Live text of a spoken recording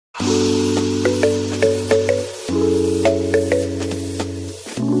Good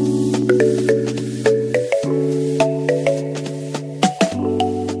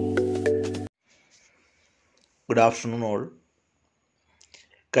afternoon all.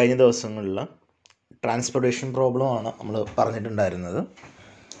 കഴിഞ്ഞ ദിവസങ്ങളിൽ transportation പ്രോബ്ലമാണ് നമ്മൾ പറഞ്ഞിട്ടുണ്ടായിരുന്നത്.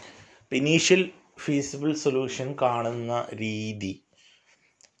 ഇനീഷ്യൽ ഫീസിബിൾ സൊല്യൂഷൻ കാണുന്ന രീതി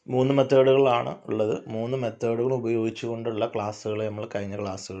 3 മെത്തേഡുകളാണ് ഉള്ളത്. 3 മെത്തേഡുകൾ ഉപയോഗിച്ചുകൊണ്ടുള്ള ക്ലാസ്സുകൾ നമ്മൾ കഴിഞ്ഞ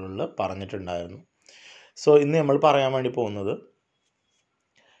ക്ലാസ്സുകളിൽ പറഞ്ഞിട്ടുണ്ടായിരുന്നു. സോ ഇന്ന് നമ്മൾ പറയാൻ വേണ്ടി പോകുന്നത്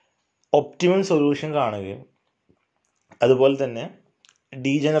ഒപ്റ്റിമം സൊല്യൂഷൻ കാണുകയും അതുപോലെ തന്നെ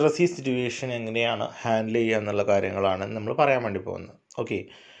ഡീജനറസി സിറ്റുവേഷൻ എങ്ങനെയാണ് ഹാൻഡിൽ ചെയ്യുക എന്നുള്ള കാര്യങ്ങളാണ് നമ്മൾ പറയാൻ വേണ്ടി പോകുന്നത്. ഓക്കെ,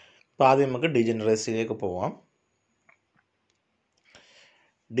 അപ്പോൾ ആദ്യം നമുക്ക് ഡീജനറസിയിലേക്ക് പോവാം.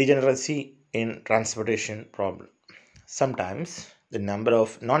 Degeneracy in transportation problem. Sometimes the number of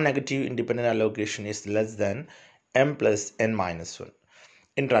non-negative independent allocation is less than m plus n minus 1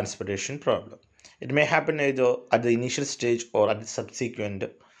 in transportation problem. It may happen either at the initial stage or at the subsequent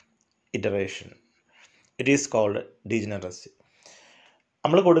iteration. It is called degeneracy.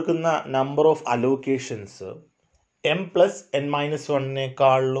 നമ്മൾ കൊടുക്കുന്ന number of allocations M plus N minus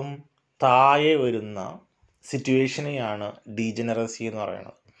വണ്ണിനേക്കാളും താഴെ വരുന്ന സിറ്റുവേഷനെയാണ് degeneracy എന്ന്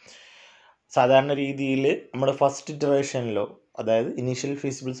പറയുന്നത്. സാധാരണ രീതിയിൽ നമ്മൾ first ഇറ്ററേഷനിലോ, അതായത് ഇനീഷ്യൽ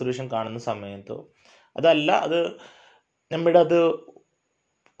ഫീസിബിൾ സൊല്യൂഷൻ കാണുന്ന സമയത്തോ, അതല്ല അത് അത്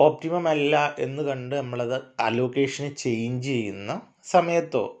ഓപ്റ്റിമം അല്ല എന്ന് കണ്ട് നമ്മളത് അലോക്കേഷന് ചേഞ്ച് ചെയ്യുന്ന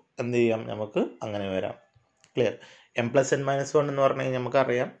സമയത്തോ എന്ത് ചെയ്യാം, നമുക്ക് അങ്ങനെ വരാം. Clear? M plus N minus 1 എന്ന് പറഞ്ഞു കഴിഞ്ഞാൽ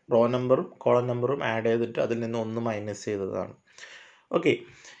നമുക്കറിയാം റോ നമ്പറും കോളം നമ്പറും ആഡ് ചെയ്തിട്ട് അതിൽ നിന്ന് 1 മൈനസ് ചെയ്തതാണ്. ഓക്കെ,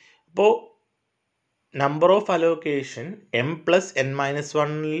 അപ്പോൾ number of allocation M plus N minus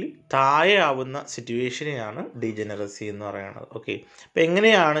 1 താഴെ ആവുന്ന സിറ്റുവേഷനെയാണ് ഡീജനറസി എന്ന് പറയുന്നത്. ഓക്കെ, അപ്പോൾ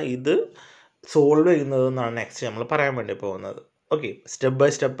എങ്ങനെയാണ് ഇത് സോൾവ് ചെയ്യുന്നത് എന്നാണ് നെക്സ്റ്റ് നമ്മൾ പറയാൻ വേണ്ടി പോകുന്നത്. ഓക്കെ, സ്റ്റെപ്പ് ബൈ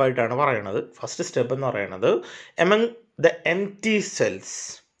സ്റ്റെപ്പായിട്ടാണ് പറയുന്നത്. ഫസ്റ്റ് സ്റ്റെപ്പ് എന്ന് പറയുന്നത് among the empty cells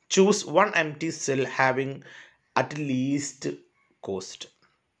choose one empty cell having at least cost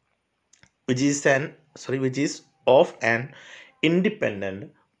which is of an independent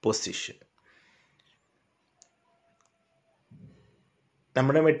position.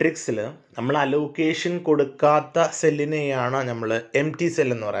 നമ്മുടെ മെട്രിക്സിൽ നമ്മൾ അലോക്കേഷൻ കൊടുക്കാത്ത സെല്ലിനെയാണ് നമ്മൾ എംപ്റ്റി സെൽ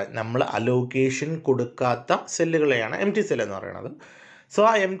എന്ന് പറയുന്നത്. നമ്മൾ അലോക്കേഷൻ കൊടുക്കാത്ത സെല്ലുകളെയാണ് എംപ്റ്റി സെൽ എന്ന് പറയുന്നത്. സോ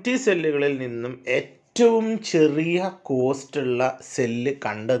ആ എംപ്റ്റി സെല്ലുകളിൽ നിന്നും ഏറ്റവും ചെറിയ കോസ്റ്റുള്ള സെല്ല്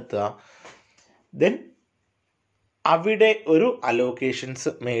കണ്ടെത്തുക, ദെൻ അവിടെ ഒരു അലോക്കേഷൻസ്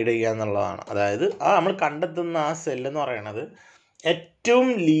മെയ്ഡ് ചെയ്യുക എന്നുള്ളതാണ്. അതായത് നമ്മൾ കണ്ടെത്തുന്ന ആ സെല്ലെന്ന് പറയുന്നത് ഏറ്റവും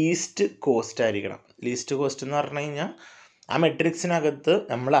ലീസ്റ്റ് കോസ്റ്റ് ആയിരിക്കണം. ലീസ്റ്റ് കോസ്റ്റ് എന്ന് പറഞ്ഞു കഴിഞ്ഞാൽ ആ മെട്രിക്സിനകത്ത്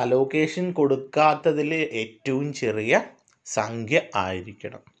നമ്മൾ അലോക്കേഷൻ കൊടുക്കാത്തതിൽ ഏറ്റവും ചെറിയ സംഖ്യ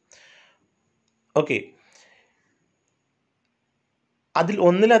ആയിരിക്കണം. ഓക്കെ, അതിൽ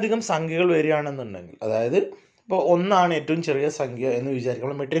ഒന്നിലധികം സംഖ്യകൾ വരികയാണെന്നുണ്ടെങ്കിൽ, അതായത് ഇപ്പോൾ 1 ആണ് ഏറ്റവും ചെറിയ സംഖ്യ എന്ന്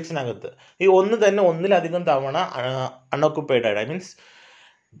വിചാരിക്കുമ്പോൾ മെട്രിക്സിനകത്ത് ഈ 1 തന്നെ ഒന്നിലധികം തവണ അൺഓക്കുപ്പൈഡ് ആയിട്ട്, ഐ മീൻസ്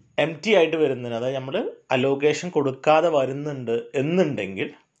എംപ്റ്റി ആയിട്ട് വരുന്നതിന്, അതായത് നമ്മൾ അലോക്കേഷൻ കൊടുക്കാതെ വരുന്നുണ്ട് എന്നുണ്ടെങ്കിൽ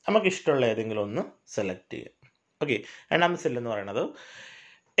നമുക്ക് ഇഷ്ടമുള്ള ഏതെങ്കിലും ഒന്ന് സെലക്ട് ചെയ്യാം. ഓക്കെ, രണ്ടാമത്തെ സെൽ എന്ന് പറയുന്നത്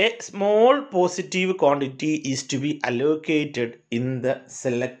A small positive quantity is to B allocated in the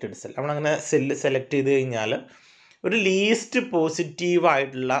selected cell. നമ്മളങ്ങനെ സെല്ല് സെലക്ട് ചെയ്ത് കഴിഞ്ഞാൽ ഒരു ലീസ്റ്റ്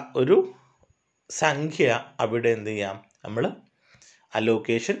പോസിറ്റീവായിട്ടുള്ള ഒരു സംഖ്യ അവിടെ എന്ത് ചെയ്യാം, നമ്മൾ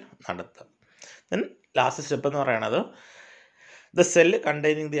അലോക്കേഷൻ നടത്താം. ദെൻ ലാസ്റ്റ് സ്റ്റെപ്പ് എന്ന് പറയുന്നത് the cell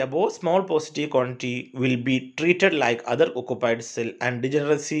containing the above small positive quantity will be treated like other occupied cell and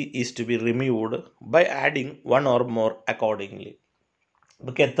degeneracy is to be removed by adding 1 or more accordingly.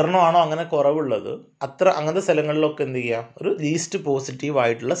 നമുക്ക് എത്രണ്ണോ ആണോ അങ്ങനെ കുറവുള്ളത് അങ്ങനത്തെ സ്ഥലങ്ങളിലൊക്കെ എന്ത് ചെയ്യാം, ഒരു ലീസ്റ്റ് പോസിറ്റീവ്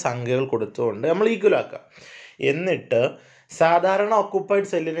ആയിട്ടുള്ള സംഖ്യകൾ കൊടുത്തുകൊണ്ട് നമ്മൾ ഈക്വൽ ആക്കുക. എന്നിട്ട് സാധാരണ ഒക്കുപ്പൈഡ്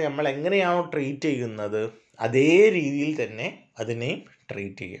സെല്ലിനെ നമ്മൾ എങ്ങനെയാണോ ട്രീറ്റ് ചെയ്യുന്നത് അതേ രീതിയിൽ തന്നെ അതിനെയും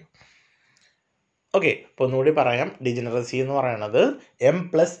ട്രീറ്റ് ചെയ്യാം. ഓക്കെ, അപ്പോൾ ഒന്നുകൂടി പറയാം. ഡീജനറസി എന്ന് പറയുന്നത് എം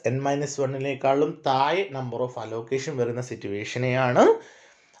പ്ലസ് എൻ മൈനസ് 1 താഴെ നമ്പർ ഓഫ് അലോക്കേഷൻ വരുന്ന സിറ്റുവേഷനെയാണ്.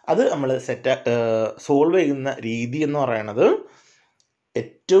 അത് നമ്മൾ സോൾവ് ചെയ്യുന്ന രീതി എന്ന് പറയുന്നത്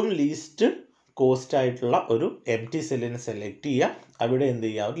ഏറ്റവും ലീസ്റ്റ് കോസ്റ്റ് ആയിട്ടുള്ള ഒരു എംപ്റ്റി സെല്ലിനെ സെലക്ട് ചെയ്യുക, അവിടെ എന്ത്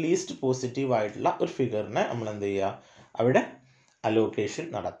ചെയ്യുക, ഒരു ലീസ്റ്റ് പോസിറ്റീവ് ആയിട്ടുള്ള ഒരു ഫിഗറിനെ നമ്മൾ എന്ത് ചെയ്യുക, അവിടെ അലോക്കേഷൻ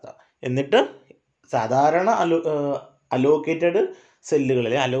നടത്തുക. എന്നിട്ട് സാധാരണ അലോക്കേറ്റഡ്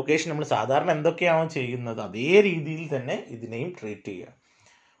സെല്ലുകളിലെ അലോക്കേഷൻ നമ്മൾ സാധാരണ എന്തൊക്കെയാണോ ചെയ്യുന്നത് അതേ രീതിയിൽ തന്നെ ഇതിനെയും ട്രീറ്റ് ചെയ്യുക.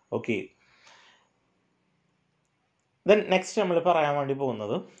 ഓക്കെ, ദെൻ നെക്സ്റ്റ് നമ്മൾ പറയാൻ വേണ്ടി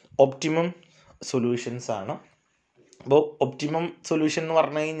പോകുന്നത് ഒപ്റ്റിമം സൊല്യൂഷൻസ് ആണ്. അപ്പോൾ ഒപ്റ്റിമം സൊല്യൂഷൻ എന്ന്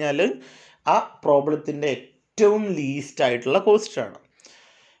പറഞ്ഞു കഴിഞ്ഞാൽ ആ പ്രോബ്ലത്തിൻ്റെ ഏറ്റവും ലീസ്റ്റ് ആയിട്ടുള്ള കോസ്റ്റാണ്.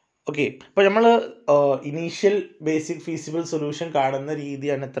 ഓക്കെ, അപ്പോൾ നമ്മൾ ഇനീഷ്യൽ ബേസിക് ഫീസിബിൾ സൊല്യൂഷൻ കാണുന്ന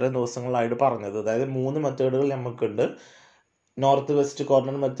രീതിയാണ് ഇത്രയും ദിവസങ്ങളായിട്ട് പറഞ്ഞത്. അതായത് 3 മെത്തേഡുകൾ നമുക്കുണ്ട്. North west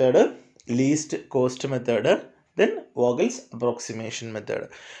corner method, least cost method, then Vogel's approximation method.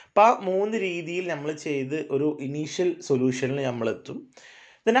 അപ്പോൾ ആ 3 രീതിയിൽ നമ്മൾ ചെയ്ത് ഒരു ഇനീഷ്യൽ സൊല്യൂഷനിൽ നമ്മളെത്തും.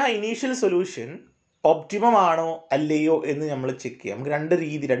 ദെൻ ആ ഇനീഷ്യൽ സൊല്യൂഷൻ ഒപ്റ്റിമം ആണോ അല്ലയോ എന്ന് നമ്മൾ ചെക്ക് ചെയ്യാം. നമുക്ക്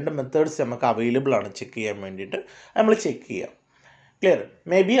 2 മെത്തേഡ്സ് നമുക്ക് അവൈലബിൾ ആണ് ചെക്ക് ചെയ്യാൻ വേണ്ടിയിട്ട്. നമ്മൾ ചെക്ക് ചെയ്യാം. ക്ലിയർ?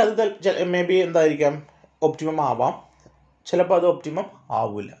 മേ ബി എന്തായിരിക്കാം, ഒപ്റ്റിമം ആവാം, ചിലപ്പോൾ അത് ഒപ്റ്റിമം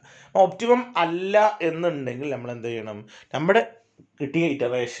ആവില്ല. ഒപ്റ്റിമം അല്ല എന്നുണ്ടെങ്കിൽ നമ്മൾ എന്ത് ചെയ്യണം, നമ്മുടെ കിട്ടിയ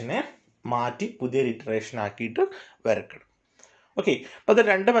ഇറ്ററേഷനെ മാറ്റി പുതിയൊരു ഇറ്ററേഷൻ ആക്കിയിട്ട് വരക്കണം. ഓക്കെ, അപ്പോൾ അത്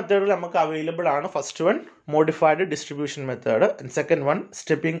 2 മെത്തേഡുകൾ നമുക്ക് അവൈലബിൾ ആണ്. First one modified distribution method, second one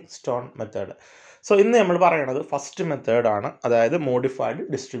stepping stone method. So ഇന്ന് നമ്മൾ പറയണത് ഫസ്റ്റ് മെത്തേഡാണ്, അതായത് മോഡിഫൈഡ്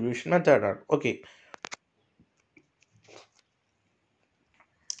ഡിസ്ട്രിബ്യൂഷൻ മെത്തേഡാണ്. ഓക്കെ,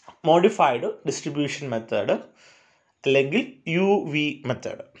 മോഡിഫൈഡ് ഡിസ്ട്രിബ്യൂഷൻ മെത്തേഡ് അല്ലെങ്കിൽ UV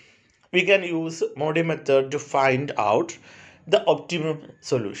method. We can use MODI method to find out the optimum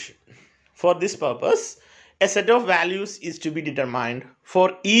solution. For this purpose, a set of values is to be determined for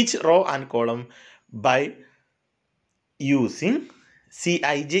each row and column by using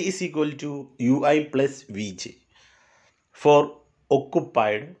Cij is equal to Ui plus Vj for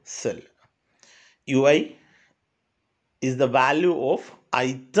occupied cell. Ui is the value of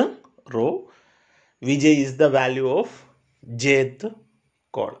ith row, Vj is the value of jth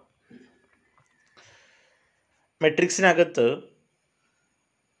column. മെട്രിക്സിനകത്ത്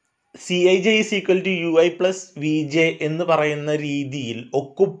Cij is equal to Ui plus Vj എന്ന് പറയുന്ന രീതിയിൽ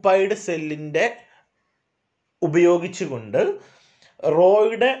occupied സെല്ലിൻ്റെ ഉപയോഗിച്ചുകൊണ്ട്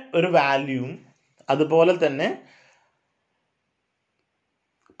റോയുടെ ഒരു വാല്യൂവും അതുപോലെ തന്നെ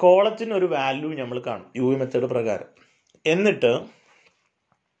കോളത്തിനൊരു value നമ്മൾ കാണും UV മെത്തേഡ് പ്രകാരം. എന്നിട്ട്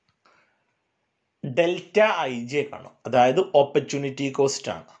ഡെൽറ്റ Ij കാണും, അതായത് ഓപ്പർച്യൂണിറ്റി കോസ്റ്റ്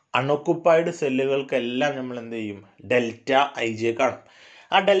ആണ്. അൺഒക്കുപ്പൈഡ് സെല്ലുകൾക്കെല്ലാം നമ്മൾ എന്ത് ചെയ്യും, ഡെൽറ്റ Ij കാണും.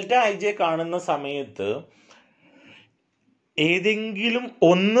 ആ ഡെൽറ്റ Ij കാണുന്ന സമയത്ത് ഏതെങ്കിലും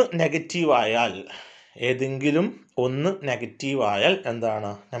ഒന്ന് നെഗറ്റീവ് ആയാൽ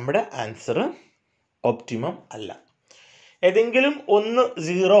എന്താണ്, നമ്മുടെ ആൻസർ ഒപ്റ്റിമം അല്ല. ഏതെങ്കിലും ഒന്ന്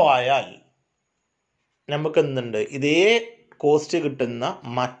 0 ആയാൽ നമുക്ക് എന്തുണ്ട്, ഇതേ കോസ്റ്റ് കിട്ടുന്ന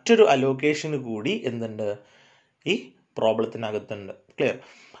മറ്റൊരു അലോക്കേഷന് കൂടി എന്തുണ്ട്, ഈ പ്രോബ്ലത്തിനകത്തുണ്ട്. ക്ലിയർ?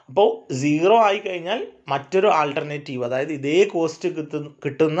 അപ്പോൾ 0 ആയി കഴിഞ്ഞാൽ മറ്റൊരു ആൾട്ടർനേറ്റീവ്, അതായത് ഇതേ കോസ്റ്റ്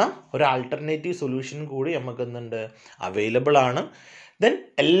കിട്ടുന്ന ഒരു ആൾട്ടർനേറ്റീവ് സൊല്യൂഷൻ കൂടി നമുക്ക് എന്തുണ്ട്, അവൈലബിൾ ആണ്. ദെൻ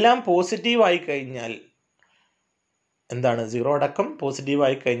എല്ലാം പോസിറ്റീവ് ആയി കഴിഞ്ഞാൽ എന്താണ്, 0 അടക്കം പോസിറ്റീവ്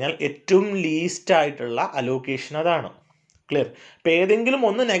ആയി കഴിഞ്ഞാൽ ഏറ്റവും ലീസ്റ്റ് ആയിട്ടുള്ള അലോക്കേഷൻ അതാണ്. ക്ലിയർ? ഇപ്പം ഏതെങ്കിലും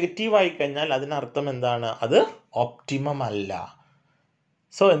ഒന്ന് നെഗറ്റീവ് ആയി കഴിഞ്ഞാൽ അതിനർത്ഥം എന്താണ്, അത് ഒപ്റ്റിമം അല്ല.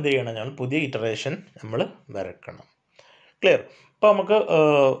 സോ എന്ത് ചെയ്യണം, നമ്മൾ പുതിയ ഇറ്ററേഷൻ നമ്മൾ വരക്കണം. ക്ലിയർ? ഇപ്പോൾ നമുക്ക്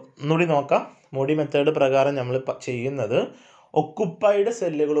ഒന്നുകൂടി നോക്കാം. മോഡി മെത്തേഡ് പ്രകാരം നമ്മൾ ചെയ്യുന്നത് ഒക്കുപ്പൈഡ്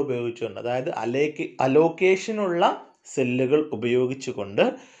സെല്ലുകൾ ഉപയോഗിച്ചുകൊണ്ട്, അതായത് അലോക്കേഷനുള്ള സെല്ലുകൾ ഉപയോഗിച്ചുകൊണ്ട്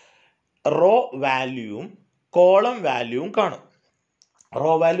റോ വാല്യൂവും കോളം വാല്യൂവും കാണും.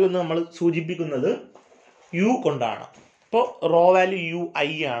 റോ വാല്യൂ എന്ന് നമ്മൾ സൂചിപ്പിക്കുന്നത് U കൊണ്ടാണ്. ഇപ്പോൾ റോ വാല്യൂ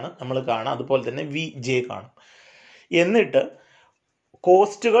Ui ആണ് നമ്മൾ കാണുക, അതുപോലെ തന്നെ Vj കാണും. എന്നിട്ട്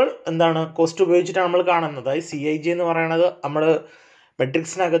കോസ്റ്റുകൾ എന്താണ്, കോസ്റ്റ് ഉപയോഗിച്ചിട്ടാണ് നമ്മൾ കാണുന്നത്. അതായത് Cij എന്ന് പറയുന്നത് നമ്മൾ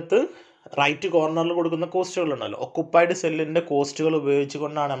മെട്രിക്സിനകത്ത് റൈറ്റ് കോർണറിൽ കൊടുക്കുന്ന കോസ്റ്റുകളുണ്ടല്ലോ, ഒക്കുപ്പൈഡ് സെല്ലിൻ്റെ കോസ്റ്റുകൾ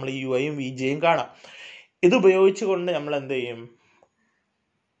ഉപയോഗിച്ചുകൊണ്ടാണ് നമ്മൾ Uiയും Vjയും കാണാം. ഇത് ഉപയോഗിച്ചുകൊണ്ട് നമ്മൾ എന്ത് ചെയ്യും,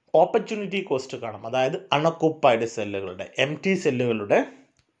 ഓപ്പർച്യൂണിറ്റി കോസ്റ്റ് കാണാം. അതായത് അൺഒക്കുപ്പൈഡ് സെല്ലുകളുടെ, എംപ്റ്റി സെല്ലുകളുടെ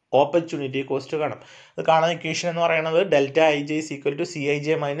ഓപ്പർച്യൂണിറ്റി കോസ്റ്റ് കാണാം. അത് കാണുന്ന ഇക്വേഷൻ എന്ന് പറയുന്നത് delta Ij is equal to Cij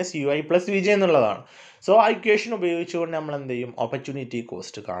minus Ui plus Vj എന്നുള്ളതാണ്. സോ ആ ഇക്വേഷൻ ഉപയോഗിച്ചുകൊണ്ട് നമ്മൾ എന്ത് ചെയ്യും, ഓപ്പർച്യൂണിറ്റി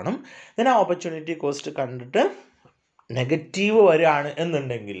കോസ്റ്റ് കാണും. then ആ ഓപ്പർച്യൂണിറ്റി കോസ്റ്റ് കണ്ടിട്ട് നെഗറ്റീവ് വരികയാണ്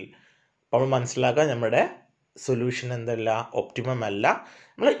എന്നുണ്ടെങ്കിൽ നമ്മൾ മനസ്സിലാക്കാൻ നമ്മുടെ സൊല്യൂഷൻ എന്തല്ല, ഒപ്റ്റിമം അല്ല,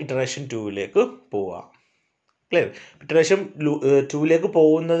 നമ്മൾ ഇറ്ററേഷൻ 2ലേക്ക് പോവുക. ക്ലിയർ? ഇറ്ററേഷൻ 2ലേക്ക്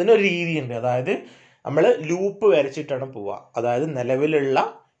പോകുന്നതിന് ഒരു രീതിയുണ്ട്. അതായത് നമ്മൾ ലൂപ്പ് വരച്ചിട്ടാണ് പോവുക. അതായത് നിലവിലുള്ള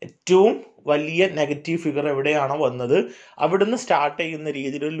ഏറ്റവും വലിയ നെഗറ്റീവ് ഫിഗർ എവിടെയാണോ വന്നത് അവിടുന്ന് സ്റ്റാർട്ട് ചെയ്യുന്ന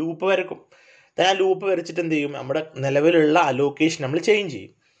രീതിയിൽ ഒരു ലൂപ്പ് വരക്കും. ആ ലൂപ്പ് വരച്ചിട്ട് എന്ത് ചെയ്യും, നമ്മുടെ നിലവിലുള്ള അലോക്കേഷൻ നമ്മൾ ചേഞ്ച്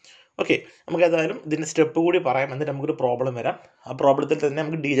ചെയ്യും. ഓക്കെ, നമുക്ക് ഏതായാലും ഇതിൻ്റെ സ്റ്റെപ്പ് കൂടി പറയാം, എന്നിട്ട് നമുക്കൊരു പ്രോബ്ലം വരാം. ആ പ്രോബ്ലത്തിൽ തന്നെ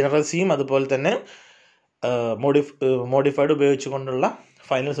നമുക്ക് ഡീജനറസിയും അതുപോലെ തന്നെ മോഡിഫൈഡ് ഉപയോഗിച്ചുകൊണ്ടുള്ള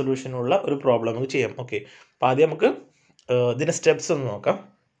ഫൈനൽ സൊല്യൂഷനുള്ള ഒരു പ്രോബ്ലം നമുക്ക് ചെയ്യാം. ഓക്കെ, അപ്പോൾ ആദ്യം നമുക്ക് ഇതിൻ്റെ സ്റ്റെപ്സ് ഒന്ന് നോക്കാം.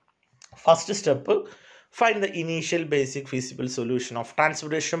 First step, find the initial basic feasible solution of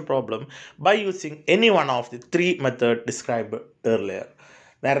transportation problem by using any one of the 3 methods described earlier.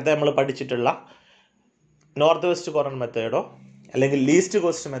 നേരത്തെ നമ്മൾ പഠിച്ചിട്ടുള്ള നോർത്ത് വെസ്റ്റ് കോർണർ മെത്തേഡോ അല്ലെങ്കിൽ ലീസ്റ്റ്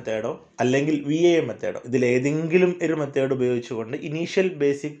കോസ്റ്റ് മെത്തേഡോ അല്ലെങ്കിൽ VAM മെത്തേഡോ ഇതിലേതെങ്കിലും ഒരു മെത്തേഡ് ഉപയോഗിച്ചുകൊണ്ട് ഇനീഷ്യൽ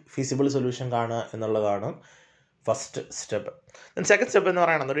ബേസിക് ഫീസിബിൾ സൊല്യൂഷൻ കാണുക എന്നുള്ളതാണ് first step. Then second step എന്ന്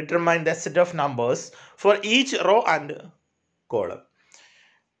പറയുന്നത് determine the set of numbers for each raw and column,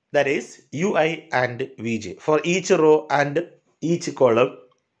 that is UI and VJ for each raw and each column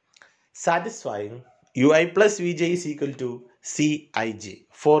satisfying UI plus VJ is equal to CIJ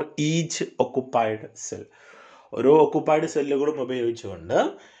for each occupied cell. ഓരോ occupied സെല്ലുകളും ഉപയോഗിച്ചുകൊണ്ട്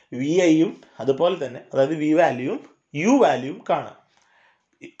VIയും അതുപോലെ തന്നെ അതായത് V വാല്യൂയും U വാല്യൂയും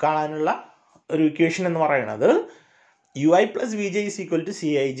കാണാനുള്ള ഒരു equation എന്ന് പറയുന്നത് UI plus VJ is equal to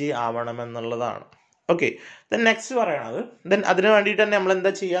CIJ ആവണമെന്നുള്ളതാണ്. Okay, then next പറയണത് ദെൻ അതിന് വേണ്ടിയിട്ട് തന്നെ നമ്മൾ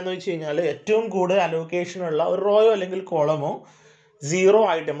എന്താ ചെയ്യാന്ന് വെച്ച് കഴിഞ്ഞാൽ ഏറ്റവും കൂടുതൽ അലോക്കേഷനുള്ള ഒരു റോയോ അല്ലെങ്കിൽ കോളമോ 0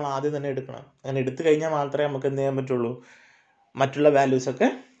 ആയിട്ട് നമ്മൾ ആദ്യം തന്നെ എടുക്കണം. അങ്ങനെ എടുത്തു കഴിഞ്ഞാൽ മാത്രമേ നമുക്ക് എന്ത് ചെയ്യാൻ പറ്റുള്ളൂ, മറ്റുള്ള വാല്യൂസൊക്കെ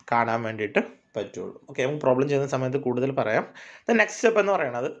കാണാൻ വേണ്ടിയിട്ട് പറ്റുള്ളൂ. ഓക്കെ, നമുക്ക് പ്രോബ്ലം ചെയ്യുന്ന സമയത്ത് കൂടുതൽ പറയാം. ദെൻ നെക്സ്റ്റ് സ്റ്റെപ്പ് എന്ന്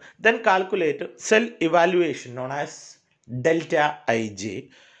പറയുന്നത് then calculate cell evaluation known as ΔIJ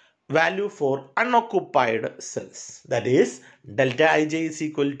value four അൺഒക്കുപ്പൈഡ് cells, that is ΔIJ is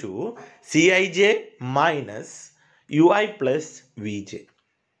equal to CIJ minus UI plus VJ.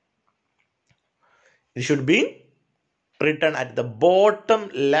 It should be written at the bottom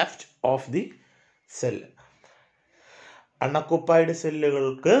left of the cell. അൺഒക്കുപ്പൈഡ്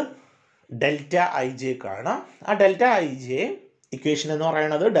സെല്ലുകൾക്ക് ΔIJ കാണാം. ആ ΔIJ equation എന്ന്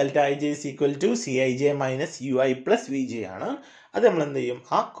പറയുന്നത് ΔIJ is equal to CIJ minus UI plus VJ ആണ്. അത് നമ്മൾ എന്ത് ചെയ്യും,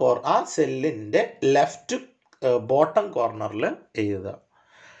 ആ സെല്ലിൻ്റെ ലെഫ്റ്റ് ബോട്ടം കോർണറിൽ എഴുതുക.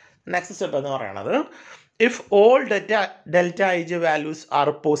 നെക്സ്റ്റ് സ്റ്റെപ്പ് എന്ന് പറയുന്നത് if all ΔIJ values are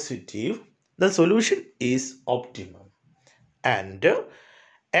positive the solution is optimum and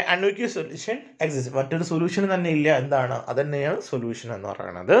അൺഇക്വൽ solution exist. മറ്റൊരു സൊല്യൂഷൻ തന്നെ ഇല്ല, എന്താണ് അത് തന്നെയാണ് സൊല്യൂഷൻ എന്ന്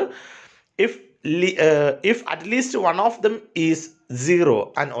പറയുന്നത്. If at least one of them is 0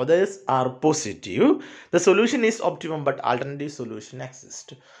 and others are positive the solution is optimum but alternative solution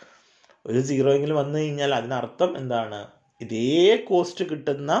exist. ഒരു 0 എങ്കിലും വന്നു കഴിഞ്ഞാൽ അതിനർത്ഥം എന്താണ്, ഇതേ കോസ്റ്റ്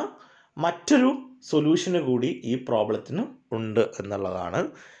കിട്ടുന്ന മറ്റൊരു സൊല്യൂഷന് കൂടി ഈ പ്രോബ്ലത്തിന് ഉണ്ട് എന്നുള്ളതാണ്.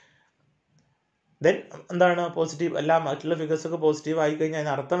 ദെൻ എന്താണ് പോസിറ്റീവ്, എല്ലാ മറ്റുള്ള ഫിഗേഴ്സൊക്കെ പോസിറ്റീവ് ആയിക്കഴിഞ്ഞാൽ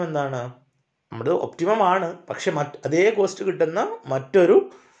അതിനർത്ഥം എന്താണ്, നമ്മുടെ ഒപ്റ്റിമം ആണ്, പക്ഷെ അതേ കോസ്റ്റ് കിട്ടുന്ന മറ്റൊരു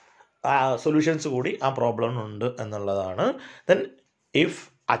സൊല്യൂഷൻസ് കൂടി ആ പ്രോബ്ലമിനുണ്ട് എന്നുള്ളതാണ്. Then if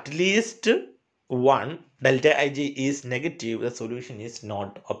at least one ΔIJ is negative the solution is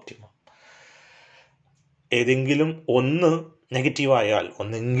not optimum. ഏതെങ്കിലും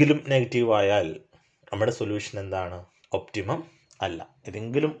ഒന്നെങ്കിലും നെഗറ്റീവ് ആയാൽ നമ്മുടെ സൊല്യൂഷൻ എന്താണ്, ഒപ്റ്റിമം അല്ല.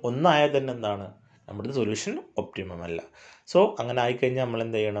 ഏതെങ്കിലും ഒന്നായാൽ തന്നെ എന്താണ്, നമ്മുടെ സൊല്യൂഷൻ ഒപ്റ്റിമം അല്ല. സോ അങ്ങനെ ആയിക്കഴിഞ്ഞാൽ നമ്മൾ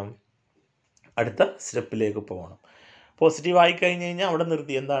എന്ത് ചെയ്യണം, അടുത്ത സ്റ്റെപ്പിലേക്ക് പോകണം. പോസിറ്റീവ് ആയിക്കഴിഞ്ഞ് കഴിഞ്ഞാൽ അവിടെ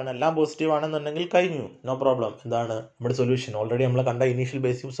നിർത്തി, എന്താണ്, എല്ലാം പോസിറ്റീവ് ആണെന്നുണ്ടെങ്കിൽ കഴിഞ്ഞു, നോ പ്രോബ്ലം. എന്താണ് നമ്മുടെ സൊല്യൂഷൻ, ഓൾറെഡി നമ്മൾ കണ്ട ഇനീഷ്യൽ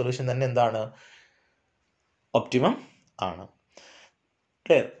ബേസിക് സൊല്യൂഷൻ തന്നെ എന്താണ്, ഒപ്റ്റിമം ആണ്.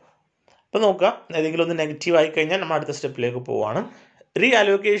 ക്ലിയർ? അപ്പോൾ നോക്കുക, ഏതെങ്കിലും ഒന്ന് നെഗറ്റീവ് ആയിക്കഴിഞ്ഞാൽ നമ്മൾ അടുത്ത സ്റ്റെപ്പിലേക്ക് പോവുകയാണ്.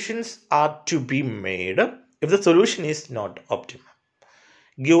 റീഅലോക്കേഷൻസ് R to be made if the solution is not optimum.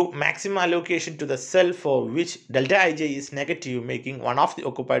 Give maximum allocation to the cell for which ΔIJ is negative, making one of the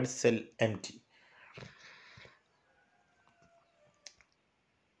occupied cell empty.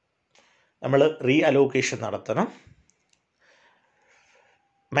 നമ്മൾ റീഅലോക്കേഷൻ നടത്തണം.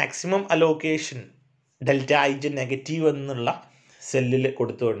 മാക്സിമം അലോക്കേഷൻ ΔIJ നെഗറ്റീവ് എന്നുള്ള സെല്ലിൽ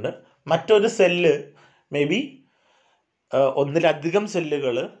കൊടുത്തുകൊണ്ട് മറ്റൊരു cell may be ഒന്നിലധികം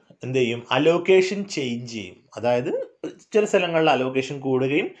സെല്ലുകൾ എന്ത് ചെയ്യും, അലോക്കേഷൻ ചേഞ്ച് ചെയ്യും. അതായത് ചില സ്ഥലങ്ങളിൽ അലോക്കേഷൻ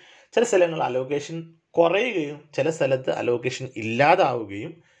കൂടുകയും ചില സ്ഥലങ്ങളിൽ അലോക്കേഷൻ കുറയുകയും ചില സ്ഥലത്ത് അലോക്കേഷൻ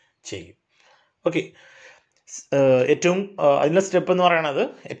ഇല്ലാതാവുകയും ചെയ്യും. ഓക്കെ, ഏറ്റവും അതിനുള്ള സ്റ്റെപ്പ് എന്ന് പറയുന്നത്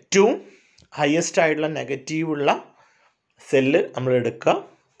ഏറ്റവും ഹയസ്റ്റ് ആയിട്ടുള്ള നെഗറ്റീവുള്ള സെല്ല് നമ്മൾ എടുക്കുക,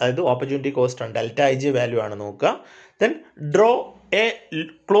 അതായത് ഓപ്പർച്യൂണിറ്റി കോസ്റ്റ് ആണ്, ΔIJ വാല്യൂ ആണ് നോക്കുക. Then draw A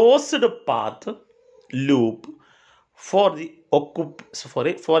closed path loop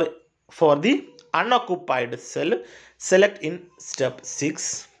for the unoccupied cell. Select in step 6,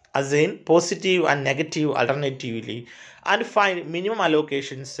 assign positive and negative alternatively and find minimum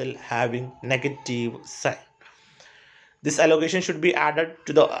allocation cell having negative sign. This allocation should be added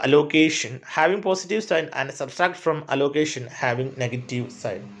to the allocation having positive sign and subtract from allocation having negative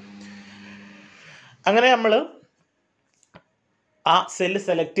sign. അങ്ങനെ നമ്മൾ ആ cell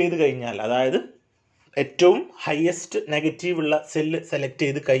select ചെയ്ത് കഴിഞ്ഞാൽ, അതായത് ഏറ്റവും highest negative ഉള്ള cell select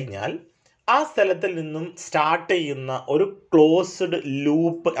ചെയ്ത് കഴിഞ്ഞാൽ ആ സ്ഥലത്തിൽ നിന്നും സ്റ്റാർട്ട് ചെയ്യുന്ന ഒരു ക്ലോസ്ഡ്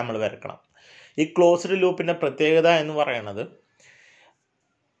ലൂപ്പ് നമ്മൾ വരക്കണം. ഈ ക്ലോസ്ഡ് ലൂപ്പിൻ്റെ പ്രത്യേകത എന്ന് പറയുന്നത്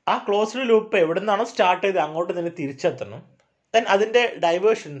ആ ക്ലോസ്ഡ് ലൂപ്പ് എവിടെ നിന്നാണോ സ്റ്റാർട്ട് ചെയ്ത് അങ്ങോട്ട് തന്നെ തിരിച്ചെത്തണം. ദെൻ അതിൻ്റെ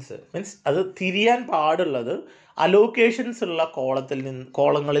ഡൈവേർഷൻസ് മീൻസ് അത് തിരിയാൻ പാടുള്ളത് അലോക്കേഷൻസ് ഉള്ള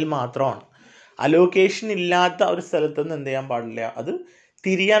കോളങ്ങളിൽ മാത്രമാണ്. അലോക്കേഷൻ ഇല്ലാത്ത ഒരു സ്ഥലത്ത് നിന്ന് എന്ത് ചെയ്യാൻ പാടില്ല, അത്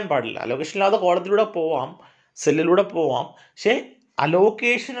തിരിയാൻ പാടില്ല. അലോക്കേഷൻ ഇല്ലാത്ത കോളത്തിലൂടെ പോവാം, സെല്ലിലൂടെ പോവാം, പക്ഷേ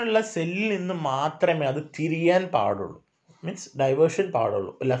അലോക്കേഷനുള്ള സെല്ലിൽ നിന്ന് മാത്രമേ അത് തിരിയാൻ പാടുള്ളൂ. മീൻസ് ഡൈവേർഷൻ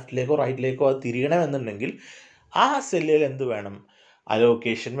പാടുള്ളൂ. ലെഫ്റ്റിലേക്കോ റൈറ്റിലേക്കോ അത് തിരിയണമെന്നുണ്ടെങ്കിൽ ആ സെല്ലിൽ എന്ത് വേണം,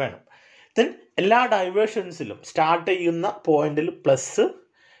 അലോക്കേഷൻ വേണം. ദെൻ എല്ലാ ഡൈവേർഷൻസിലും സ്റ്റാർട്ട് ചെയ്യുന്ന പോയിന്റിൽ പ്ലസ്,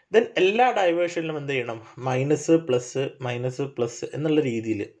 ദെൻ എല്ലാ ഡൈവേർഷനിലും എന്ത് ചെയ്യണം, മൈനസ് പ്ലസ് മൈനസ് പ്ലസ് എന്നുള്ള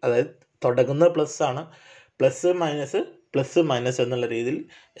രീതിയിൽ, അതായത് തുടങ്ങുന്നത് പ്ലസ് ആണ്, പ്ലസ് മൈനസ് എന്നുള്ള രീതിയിൽ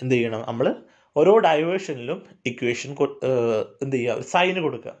എന്ത് ചെയ്യണം, നമ്മൾ ഓരോ ഡൈവേർഷനിലും ഇക്വേഷൻ എന്ത് ചെയ്യുക, ഒരു സൈന്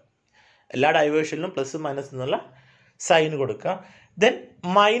കൊടുക്കുക. എല്ലാ ഡൈവേർഷനിലും പ്ലസ് മൈനസ് എന്നുള്ള സൈന് കൊടുക്കുക. ദെൻ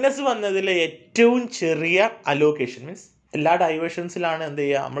മൈനസ് വന്നതിലെ ഏറ്റവും ചെറിയ അലോക്കേഷൻ മീൻസ് എല്ലാ ഡൈവേർഷൻസിലാണ് എന്ത്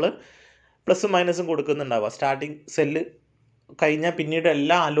ചെയ്യുക, നമ്മൾ പ്ലസും മൈനസും കൊടുക്കുന്നുണ്ടാവുക. സ്റ്റാർട്ടിങ് സെല്ല് കഴിഞ്ഞാൽ പിന്നീട്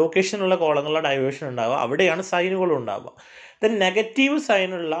എല്ലാ അലോക്കേഷനുള്ള കോളങ്ങളുടെ ഡൈവേർഷൻ ഉണ്ടാവുക, അവിടെയാണ് സൈനുകളും ഉണ്ടാവുക. ദെൻ നെഗറ്റീവ്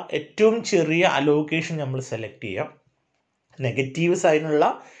സൈനുള്ള ഏറ്റവും ചെറിയ അലോക്കേഷൻ നമ്മൾ സെലക്ട് ചെയ്യാം. നെഗറ്റീവ് സൈനുള്ള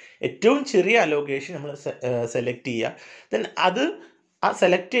ഏറ്റവും ചെറിയ അലോക്കേഷൻ നമ്മൾ സെലക്ട് ചെയ്യുക. ദെൻ അത് ആ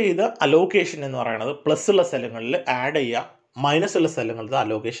സെലക്ട് ചെയ്ത അലോക്കേഷൻ എന്ന് പറയുന്നത് പ്ലസ് ഉള്ള സ്ഥലങ്ങളിൽ ആഡ് ചെയ്യുക, മൈനസ് ഉള്ള സ്ഥലങ്ങളിൽ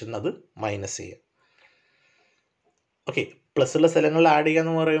അലോക്കേഷൻ അത് മൈനസ് ചെയ്യുക. ഓക്കെ, പ്ലസ് ഉള്ള സ്ഥലങ്ങളിൽ ആഡ് ചെയ്യുക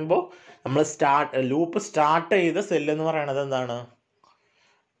എന്ന് പറയുമ്പോൾ നമ്മൾ ലൂപ്പ് സ്റ്റാർട്ട് ചെയ്ത സെല്ല് എന്ന് പറയുന്നത് എന്താണ്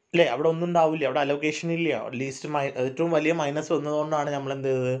അല്ലേ, അവിടെ ഒന്നും ഉണ്ടാവില്ല, അവിടെ അലോക്കേഷൻ ഇല്ല. ലീസ്റ്റ് ഏറ്റവും വലിയ മൈനസ് വന്നതുകൊണ്ടാണ് നമ്മൾ എന്ത്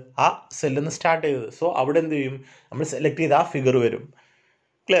ചെയ്തത്, ആ സെല്ലിൽ നിന്ന് സ്റ്റാർട്ട് ചെയ്തത്. സോ അവിടെ എന്ത് ചെയ്യും, നമ്മൾ സെലക്ട് ചെയ്ത് ആ ഫിഗർ വരും.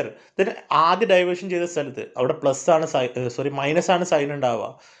 ക്ലിയർ? ദെൻ ആദ്യ ഡൈവേർഷൻ ചെയ്ത സ്ഥലത്ത് അവിടെ പ്ലസ് ആണ് മൈനസ് ആണ് സൈൻ ഉണ്ടാവുക.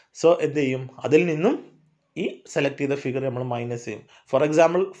 സോ എന്ത് ചെയ്യും, അതിൽ നിന്നും ഈ സെലക്ട് ചെയ്ത ഫിഗർ നമ്മൾ മൈനസ് ചെയ്യും. ഫോർ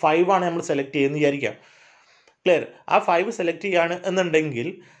എക്സാമ്പിൾ 5 ആണ് നമ്മൾ സെലക്ട് ചെയ്യുന്നത് വിചാരിക്കാം. ക്ലിയർ? ആ 5 സെലക്ട് ചെയ്യുകയാണ് എന്നുണ്ടെങ്കിൽ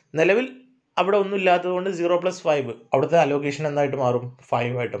നിലവിൽ അവിടെ ഒന്നും ഇല്ലാത്തതുകൊണ്ട് 0 + 5 അവിടുത്തെ അലോക്കേഷൻ എന്തായിട്ട് മാറും,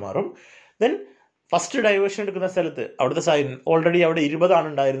 5 ആയിട്ട് മാറും. ദെൻ ഫസ്റ്റ് ഡൈവേർഷൻ എടുക്കുന്ന സ്ഥലത്ത് അവിടുത്തെ സൈൻ ഓൾറെഡി അവിടെ 20 ആണ്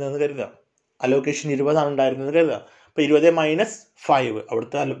ഉണ്ടായിരുന്നതെന്ന് കരുതുക, അലോക്കേഷൻ 20 ആണ് ഉണ്ടായിരുന്നതെന്ന് കരുതുക. അപ്പോൾ 20 - 5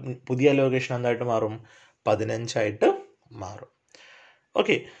 അവിടുത്തെ പുതിയ അലോക്കേഷൻ എന്തായിട്ട് മാറും, 15 ആയിട്ട് മാറും.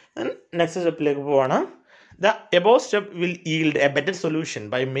 ഓക്കെ, നെക്സ്റ്റ് സ്റ്റെപ്പിലേക്ക് പോവാണ്. The above step will yield a better solution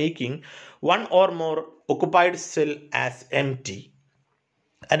by making one or more occupied cell as empty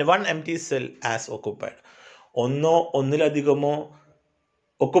and one empty cell as occupied. ഒന്നിലധികമോ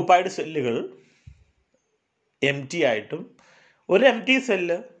occupied സെല്ലുകൾ എംറ്റി ആയിട്ടും ഒരു എംറ്റി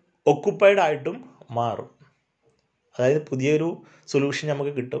സെല്ല് ഒക്കുപ്പൈഡ് ആയിട്ടും മാറും. അതായത് പുതിയൊരു സൊല്യൂഷൻ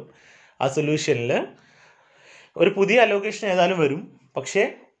നമുക്ക് കിട്ടും. ആ സൊല്യൂഷനിൽ ഒരു പുതിയ അലോക്കേഷൻ ഏതായാലും വരും, പക്ഷേ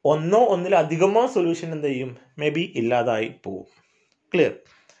ഒന്നിലധികമോ സൊല്യൂഷൻ എന്ത് ചെയ്യും, മേ ബി ഇല്ലാതായി പോവും. Clear?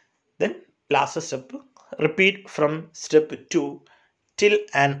 Then last step, repeat from step 2 till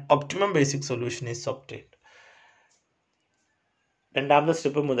an optimum basic solution is obtained. രണ്ടാമത്തെ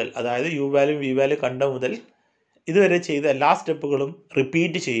സ്റ്റെപ്പ് മുതൽ, അതായത് യു വാല്യൂ വി വാല്യൂ കണ്ട മുതൽ ഇതുവരെ ചെയ്ത എല്ലാ സ്റ്റെപ്പുകളും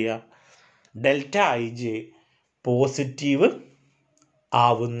റിപ്പീറ്റ് ചെയ്യുക. ഡെൽറ്റ ഐ ജെ പോസിറ്റീവ്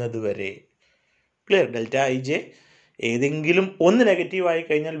ആവുന്നത് വരെ. ക്ലിയർ? ഡെൽറ്റ ഐ ജെ ഏതെങ്കിലും ഒന്ന് നെഗറ്റീവ് ആയി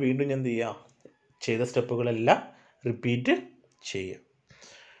കഴിഞ്ഞാൽ വീണ്ടും എന്ത് ചെയ്യുക, ചെയ്ത സ്റ്റെപ്പുകളെല്ലാം റിപ്പീറ്റ് ചെയ്യുക.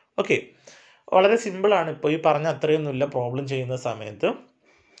 ഓക്കെ, വളരെ സിമ്പിളാണ്. ഇപ്പോൾ ഈ പറഞ്ഞ അത്രയൊന്നുമില്ല. പ്രോബ്ലം ചെയ്യുന്ന സമയത്ത്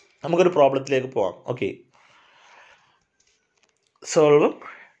നമുക്കൊരു പ്രോബ്ലത്തിലേക്ക് പോകാം. Okay, solve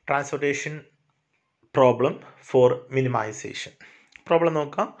transportation problem four minimisation. Problem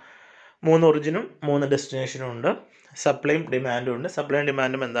നോക്കാം. 3 ഒറിജിനും 3 ഡെസ്റ്റിനേഷനും ഉണ്ട്, സപ്ലൈയും ഡിമാൻഡും ഉണ്ട്. സപ്ലൈയും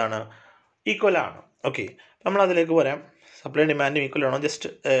ഡിമാൻഡും എന്താണ്, ഈക്വൽ ആണ്. ഓക്കെ, നമ്മൾ അതിലേക്ക് വരാം. സപ്ലൈ ഡിമാൻഡും ഈക്വൽ ആണോ, ജസ്റ്റ്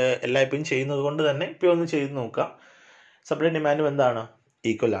എല്ലായ്പ്പോഴും ചെയ്യുന്നത് കൊണ്ട് തന്നെ ഇപ്പോൾ ഒന്ന് ചെയ്ത് നോക്കാം. സപ്ലൈ ഡിമാൻഡും എന്താണ്,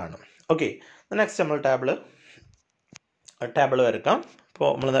 ഈക്വൽ ആണ്. ഓക്കെ, നെക്സ്റ്റ് നമ്മൾ ടേബിൾ വരക്കാം. ഇപ്പോൾ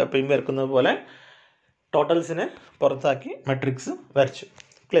നമ്മൾ എപ്പോഴും വരക്കുന്നത് പോലെ ടോട്ടൽസിനെ പുറത്താക്കി മെട്രിക്സ് വരച്ചു.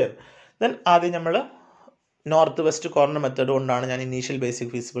 ക്ലിയർ? ദെൻ ആദ്യം നമ്മൾ നോർത്ത് വെസ്റ്റ് കോർണർ മെത്തേഡ് കൊണ്ടാണ് ഞാൻ ഇനീഷ്യൽ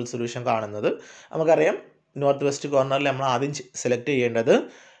ബേസിക് ഫീസിബിൾ സൊല്യൂഷൻ കാണുന്നത്. നമുക്കറിയാം നോർത്ത് വെസ്റ്റ് കോർണറിൽ നമ്മൾ ആദ്യം സെലക്ട് ചെയ്യേണ്ടത്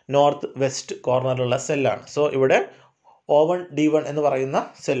നോർത്ത് വെസ്റ്റ് കോർണറിലുള്ള സെല്ലാണ്. സോ ഇവിടെ O1 D1 എന്ന് പറയുന്ന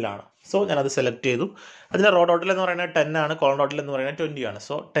സെല്ലാണ്. സോ ഞാനത് സെലക്ട് ചെയ്തു. അതിൻ്റെ റോ ടോട്ടൽ എന്ന് പറയുന്നത് 10 ആണ്, കോളം ടോട്ടൽ എന്ന് പറയുന്നത് 20 ആണ്.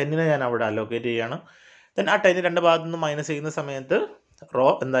 സോ 10നെ ഞാൻ അവിടെ അലോക്കേറ്റ് ചെയ്യുകയാണ്. ദെൻ ആ 10 രണ്ട് ഭാഗത്തു നിന്ന് മൈനസ് ചെയ്യുന്ന സമയത്ത് റോ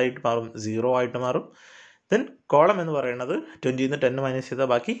എന്തായിട്ട് മാറും, 0 ആയിട്ട് മാറും. ദെൻ കോളം എന്ന് പറയുന്നത് 20ന്ന് 10 മൈനസ് ചെയ്താൽ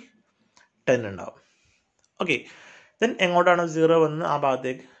ബാക്കി 10 ഉണ്ടാവും. ഓക്കെ, ദെൻ എങ്ങോട്ടാണ് 0 വന്ന് ആ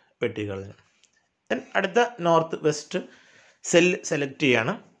ഭാഗത്തേക്ക് വെട്ടിക്കളഞ്ഞു. ദെൻ അടുത്ത നോർത്ത് വെസ്റ്റ് സെല്ല് സെലക്ട്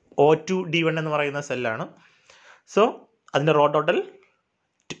ചെയ്യാണ്. O2 D1 എന്ന് പറയുന്ന സെല്ലാണ്. സോ അതിൻ്റെ റോ ടോട്ടൽ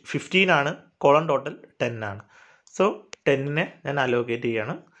 15 ആണ്, കോളം ടോട്ടൽ 10 ആണ്. സോ 10നെ ഞാൻ അലോക്കേറ്റ്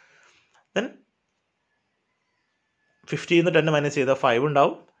ചെയ്യാണ്. ദെൻ 15ന്ന് 10 മൈനസ് ചെയ്താൽ 5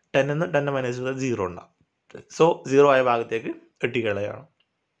 ഉണ്ടാവും, 10ന്ന് 10 മൈനസ് ചെയ്താൽ 0 ഉണ്ടാവും. സോ 0 ആയ ഭാഗത്തേക്ക് വെട്ടിക്കളയാണ്.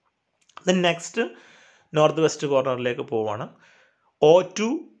 ദെൻ നെക്സ്റ്റ് നോർത്ത് വെസ്റ്റ് കോർണറിലേക്ക് പോവാണ്. O2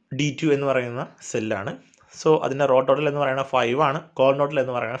 D2 എന്ന് പറയുന്ന സെല്ലാണ്. സോ അതിൻ്റെ റോ ടോട്ടൽ എന്ന് പറയുന്നത് 5 ആണ്, കോർ ടോട്ടൽ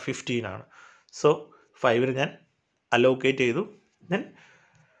എന്ന് പറയുന്നത് 15 ആണ്. സോ 5 ഞാൻ അലോക്കേറ്റ് ചെയ്തു. ദെൻ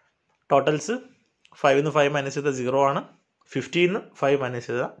ടോട്ടൽസ് 5 5 മൈനസ് ചെയ്ത 0 ആണ്, 15 5 മൈനസ്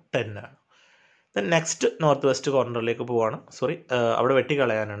ചെയ്ത 10 ആണ്. ദെൻ നെക്സ്റ്റ് നോർത്ത് വെസ്റ്റ് കോർണറിലേക്ക് പോവാണ്. അവിടെ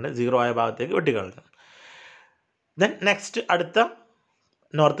വെട്ടിക്കളയാനുണ്ട്, 0 ആയ ഭാഗത്തേക്ക് വെട്ടിക്കളഞ്ഞു. ദെൻ നെക്സ്റ്റ് അടുത്ത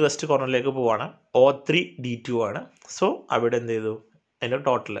നോർത്ത് വെസ്റ്റ് കോർണറിലേക്ക് പോവാണ്. O3 D2 ആണ്. സോ അവിടെ എന്ത് ചെയ്തു, അതിൻ്റെ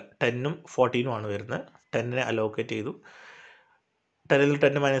ടോട്ടൽ 10ഉം 14ഉം ആണ് വരുന്നത്. 10നെ അലോക്കേറ്റ് ചെയ്തു. 10ൽ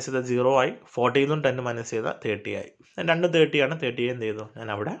 10 മൈനസ് ചെയ്ത 0 ആയി, 14ലും 10 മൈനസ് ചെയ്ത 30 ആയി. രണ്ടും 30 ആണ്. 30 എന്ത് ചെയ്തു, ഞാൻ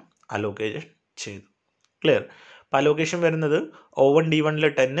അവിടെ അലോക്കേഷൻ ചെയ്തു. ക്ലിയർ? അപ്പോൾ അലോക്കേഷൻ വരുന്നത് O1 D1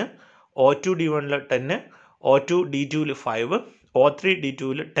 10, O2 D1 10, O2 D2 5, O3 D2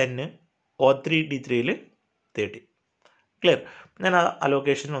 10, O3 D3 30. Clear? ഞാൻ ആ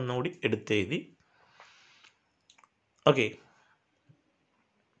അലോക്കേഷൻ ഒന്നുകൂടി എടുത്തെഴുതി. ഓക്കെ,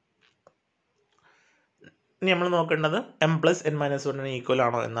 ഇനി നമ്മൾ നോക്കേണ്ടത് m+n-1 ഈക്വൽ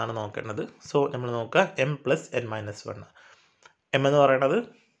ആണോ എന്നാണ് നോക്കേണ്ടത്. സോ നമ്മൾ നോക്കുക m+n-1. m എന്ന് പറയുന്നത്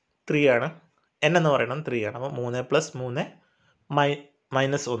 3 ആണ്, n എന്ന് പറയുന്നത് 3 ആണ്. അപ്പോൾ 3 + 3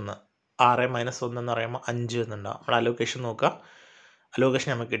 -1, 6 - 1 എന്ന് പറയുമ്പോൾ 5 എന്നുണ്ടാവും. നമ്മൾ അലോക്കേഷൻ നോക്കുക, അലോക്കേഷൻ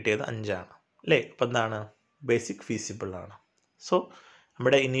നമുക്ക് കിട്ടിയത് 5 ആണ് അല്ലേ. അപ്പോൾ എന്താണ്, ബേസിക് ഫീസിബിൾ ആണ്. സോ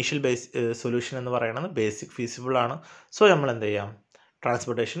നമ്മുടെ ഇനീഷ്യൽ സൊല്യൂഷൻ എന്ന് പറയുന്നത് ബേസിക് ഫീസിബിൾ ആണ്. സോ നമ്മൾ എന്ത് ചെയ്യാം,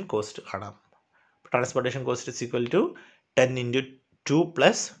 ട്രാൻസ്പോർട്ടേഷൻ കോസ്റ്റ് കാണാം. Transportation cost is equal to 10 × 2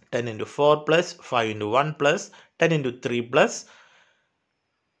 + 10 × 4 + 5 × 1 + 10 × 3 +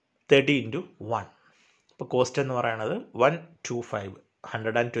 30 × 1. അപ്പോൾ കോസ്റ്റ് എന്ന് പറയുന്നത്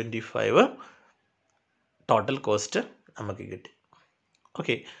 125 ടോട്ടൽ കോസ്റ്റ് നമുക്ക് കിട്ടി.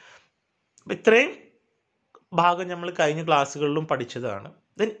 ഓക്കെ, അപ്പോൾ ഇത്രയും ഭാഗം നമ്മൾ കഴിഞ്ഞ ക്ലാസ്സുകളിലും പഠിച്ചതാണ്.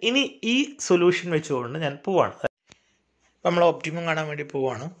 ദെൻ ഇനി ഈ സൊല്യൂഷൻ വെച്ചുകൊണ്ട് ഞാൻ പോവാണ്. അപ്പോൾ നമ്മൾ ഒപ്റ്റിമം കാണാൻ വേണ്ടി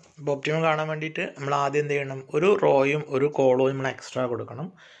പോവാണ്. അപ്പോൾ ഒപ്റ്റിമം കാണാൻ വേണ്ടിയിട്ട് നമ്മൾ ആദ്യം എന്ത് ചെയ്യണം, ഒരു റോയും ഒരു കോളവും നമ്മൾ എക്സ്ട്രാ കൊടുക്കണം.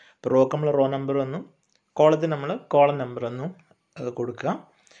 അപ്പോൾ റോക്ക് നമ്മൾ റോ നമ്പർ ഒന്നും, കോളത്തിന് നമ്മൾ കോളം നമ്പർ ഒന്നും കൊടുക്കുക.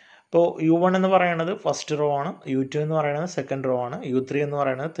 അപ്പോൾ U1 എന്ന് പറയുന്നത് ഫസ്റ്റ് റോ ആണ്, U2 എന്ന് പറയുന്നത് സെക്കൻഡ് റോ ആണ്, U3 എന്ന്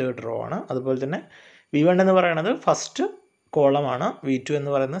പറയുന്നത് തേർഡ് റോ ആണ്. അതുപോലെ തന്നെ V1 എന്ന് പറയുന്നത് ഫസ്റ്റ് കോളമാണ്, V2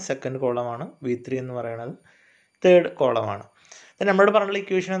 എന്ന് പറയുന്നത് സെക്കൻഡ് കോളമാണ്, V3 എന്ന് പറയുന്നത് തേർഡ് കോളമാണ്. നമ്മളോട് പറഞ്ഞുള്ള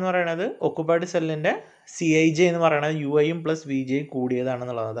ഇക്വേഷൻ എന്ന് പറയുന്നത് ഒക്കുപ്പൈഡ് സെല്ലിൻ്റെ CIJ എന്ന് പറയുന്നത് UI + VJ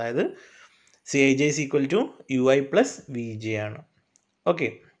കൂടിയതാണെന്നുള്ളത്. അതായത് CIJ = UI + VJ ആണ്. ഓക്കെ,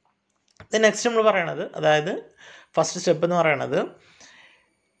 നെക്സ്റ്റ് നമ്മൾ പറയണത്, അതായത് ഫസ്റ്റ് സ്റ്റെപ്പ് എന്ന് പറയുന്നത്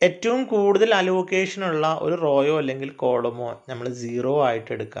ഏറ്റവും കൂടുതൽ അലോക്കേഷനുള്ള ഒരു റോയോ അല്ലെങ്കിൽ കോളമോ നമ്മൾ 0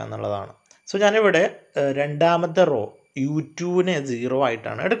 ആയിട്ട് എടുക്കുക എന്നുള്ളതാണ്. സോ ഞാനിവിടെ രണ്ടാമത്തെ റോ U2നെ 0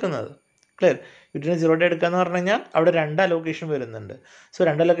 ആയിട്ടാണ് എടുക്കുന്നത്. ക്ലിയർ? U2നെ 0 ആയിട്ട് എടുക്കുക എന്ന് പറഞ്ഞു കഴിഞ്ഞാൽ അവിടെ 2 അലോക്കേഷൻ വരുന്നുണ്ട്. സോ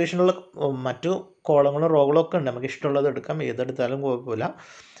 2 അലോക്കേഷനുള്ള മറ്റു കോളങ്ങളും റോകളും ഒക്കെ ഉണ്ട്, നമുക്ക് ഇഷ്ടമുള്ളത് എടുക്കാം, ഏതെടുത്താലും കുഴപ്പമില്ല.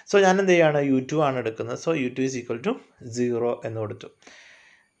 സോ ഞാൻ എന്ത് ചെയ്യുകയാണ്, U2 ആണ് എടുക്കുന്നത്. സോ U2 = 0 എന്ന് കൊടുത്തു.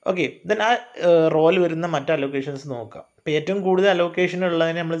 ഓക്കെ, ദെൻ ആ റോയിൽ വരുന്ന മറ്റ് അലോക്കേഷൻസ് നോക്കാം. അപ്പോൾ ഏറ്റവും കൂടുതൽ അലോക്കേഷൻ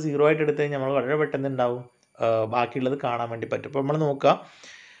ഉള്ളതിനെ നമ്മൾ 0 ആയിട്ട് എടുത്തു കഴിഞ്ഞാൽ നമ്മൾ വളരെ പെട്ടെന്ന് ഉണ്ടാവും ബാക്കിയുള്ളത് കാണാൻ വേണ്ടി പറ്റും. അപ്പോൾ നമ്മൾ നോക്കുക,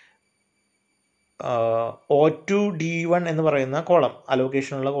 O2 D1 എന്ന് പറയുന്ന കോളം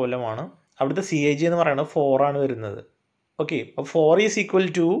അലോക്കേഷനുള്ള കോളമാണ്. അവിടുത്തെ CIJ എന്ന് പറയുന്നത് 4 ആണ് വരുന്നത്. ഓക്കെ, അപ്പോൾ 4 =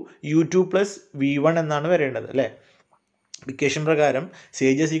 U2 + V1 എന്നാണ് വരേണ്ടത് അല്ലേ. ഇക്വേഷൻ പ്രകാരം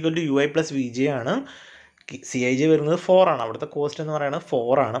CIJ = UI + VJ ആണ്. CIJ വരുന്നത് 4 ആണ്, അവിടുത്തെ കോസ്റ്റ് എന്ന് പറയുന്നത്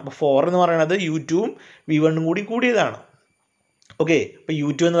 4 ആണ്. അപ്പോൾ 4 എന്ന് പറയുന്നത് U2ഉം V1ഉം കൂടി കൂടിയതാണ്. ഓക്കെ, അപ്പോൾ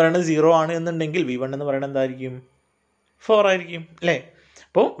U2 എന്ന് പറയുന്നത് 0 ആണ് എന്നുണ്ടെങ്കിൽ V1 എന്ന് പറയുന്നത് എന്തായിരിക്കും, 4 ആയിരിക്കും അല്ലേ.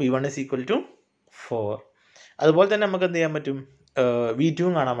 അപ്പോൾ V1 = 4. അതുപോലെ തന്നെ നമുക്ക് എന്ത് ചെയ്യാൻ പറ്റും,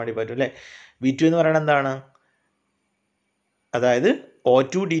 V2ഉം കാണാൻ വേണ്ടി പറ്റും അല്ലേ. V2 എന്ന് പറയുന്നത് എന്താണ്, അതായത്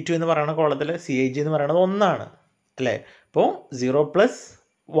O2 D2 എന്ന് പറയുന്ന കോളത്തിൽ CIJ എന്ന് പറയുന്നത് 1 ആണ് അല്ലേ. അപ്പോൾ 0 +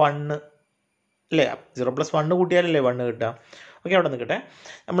 1 അല്ലേ, 0 + 1 കൂട്ടിയാലല്ലേ 1 കിട്ടുക. ഓക്കെ, അവിടെ നിൽക്കട്ടെ.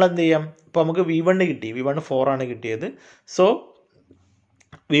 നമ്മളെന്ത് ചെയ്യാം, ഇപ്പോൾ നമുക്ക് V1 കിട്ടി, V1 4 ആണ് കിട്ടിയത്. So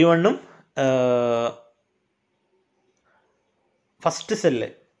V1ഉം first cell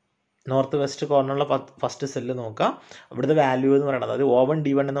north west കോർണറിലുള്ള first cell നോക്കുക. അവിടുത്തെ വാല്യൂ എന്ന് പറയുന്നത്, അതായത് O1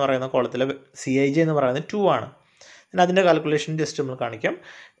 D1 എന്ന് പറയുന്ന കോളത്തിലെ CIJ എന്ന് പറയുന്നത് 2 ആണ്. പിന്നെ അതിൻ്റെ കാൽക്കുലേഷൻ ജസ്റ്റ് നമ്മൾ കാണിക്കാം.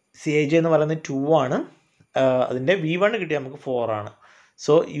 CIJ എന്ന് പറയുന്നത് 2 ആണ്, അതിൻ്റെ V1 കിട്ടിയാൽ നമുക്ക് 4 ആണ്.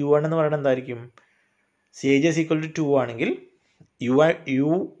 സോ U1 എന്ന് പറയുന്നത് എന്തായിരിക്കും, CIJ = 2 ആണെങ്കിൽ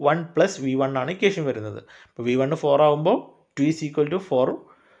U1 + V1 ആണ് ഇക്വേഷൻ വരുന്നത്. അപ്പോൾ V1 4 ആകുമ്പോൾ 2 = 4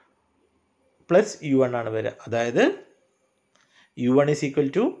 + U1 ആണ് വരിക. അതായത് U1 =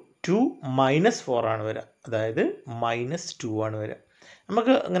 2 - 4 ആണ് വരിക, അതായത് -2 ആണ് വരിക.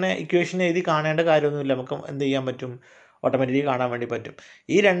 നമുക്ക് അങ്ങനെ ഇക്വേഷൻ എഴുതി കാണേണ്ട കാര്യമൊന്നുമില്ല. നമുക്ക് എന്ത് ചെയ്യാൻ പറ്റും, ഓട്ടോമാറ്റിക്കലി കാണാൻ വേണ്ടി പറ്റും.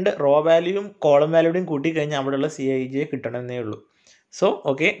 ഈ രണ്ട് റോ വാല്യൂയും കോളം വാല്യൂയും കൂട്ടിക്കഴിഞ്ഞാൽ അവിടെയുള്ള CIJ കിട്ടണമെന്നേ ഉള്ളൂ. സോ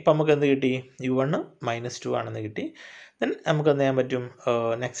ഓക്കെ, ഇപ്പം നമുക്ക് എന്ത് കിട്ടി, U1 -2 ആണെന്ന് കിട്ടി. ദെൻ നമുക്ക് എന്ത് ചെയ്യാൻ പറ്റും,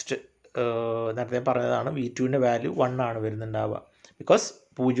 നെക്സ്റ്റ് നേരത്തെ പറഞ്ഞതാണ് V2ൻ്റെ വാല്യൂ 1 ആണ് വരുന്നുണ്ടാവുക. ബിക്കോസ്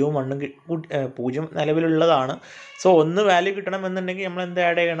 0ഉം 1ഉം 0 നിലവിലുള്ളതാണ്. സോ 1 വാല്യൂ കിട്ടണമെന്നുണ്ടെങ്കിൽ നമ്മൾ എന്ത്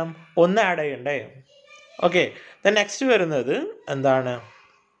ആഡ് ചെയ്യണം, 1 ആഡ് ചെയ്യണ്ടേ. ഓക്കെ, ദെൻ നെക്സ്റ്റ് വരുന്നത് എന്താണ്,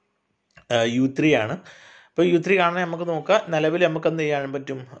 U3 ആണ്. അപ്പോൾ U3 കാണാൻ നമുക്ക് നോക്കാം. നിലവിൽ നമുക്ക് എന്ത് ചെയ്യാൻ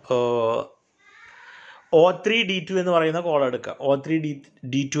പറ്റും, O3D2 എന്ന് പറയുന്ന കോളം എടുക്കുക.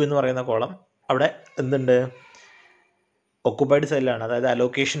 O3D2 എന്ന് പറയുന്ന കോളം അവിടെ എന്തുണ്ട്, ഒക്കുപ്പൈഡ് സെല്ലാണ്, അതായത്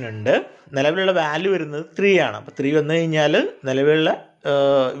അലോക്കേഷൻ ഉണ്ട്. നിലവിലുള്ള വാല്യൂ വരുന്നത് 3 ആണ്. അപ്പോൾ 3 വന്നു കഴിഞ്ഞാൽ നിലവിലുള്ള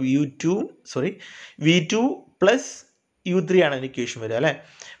V2 പ്ലസ് U3 ആണ് ഇക്വേഷൻ വരിക അല്ലേ.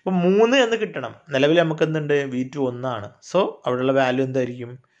 അപ്പോൾ 3 എന്ന് കിട്ടണം. നിലവിൽ നമുക്ക് എന്തുണ്ട്, V2 1 ആണ്. സോ അവിടെയുള്ള വാല്യൂ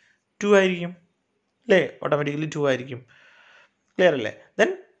എന്തായിരിക്കും, 2 ആയിരിക്കും അല്ലേ, ഓട്ടോമാറ്റിക്കലി 2 ആയിരിക്കും. ക്ലിയർ അല്ലേ. ദെൻ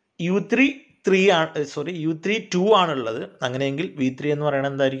U3 2 ആണുള്ളത്. അങ്ങനെയെങ്കിൽ V3 എന്ന്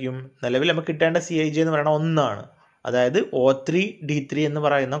പറയുന്നത് എന്തായിരിക്കും, നിലവിൽ നമുക്ക് കിട്ടേണ്ട CIJ എന്ന് പറയുന്നത് 1 ആണ്. അതായത് O3D3 എന്ന്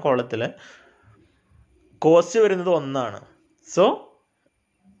പറയുന്ന കോളത്തിൽ കോസ്റ്റ് വരുന്നത് 1 ആണ്. സോ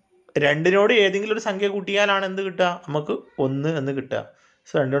രണ്ടിനോട് ഏതെങ്കിലും ഒരു സംഖ്യ കൂട്ടിയാലാണ് എന്ത് കിട്ടുക, നമുക്ക് 1 എന്ന് കിട്ടുക.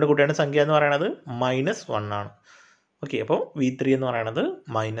 സോ രണ്ടിനോട് കൂട്ടേണ്ട സംഖ്യ എന്ന് പറയുന്നത് -1 ആണ്. ഓക്കെ, അപ്പോൾ V3 എന്ന് പറയുന്നത്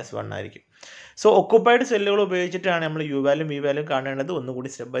 -1 ആയിരിക്കും. സോ ഒക്കുപ്പൈഡ് സെല്ലുകൾ ഉപയോഗിച്ചിട്ടാണ് നമ്മൾ U വാല്യൂം V വാല്യൂം കാണേണ്ടത്. ഒന്നുകൂടി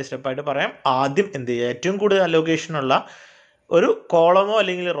സ്റ്റെപ്പ് ബൈ സ്റ്റെപ്പായിട്ട് പറയാം. ആദ്യം എന്ത് ചെയ്യുക, ഏറ്റവും കൂടുതൽ അലോക്കേഷനുള്ള ഒരു കോളമോ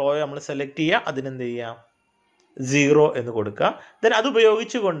അല്ലെങ്കിൽ റോയോ നമ്മൾ സെലക്ട് ചെയ്യുക. അതിനെന്ത് ചെയ്യുക, 0 എന്ന് കൊടുക്കുക. ദെൻ അത്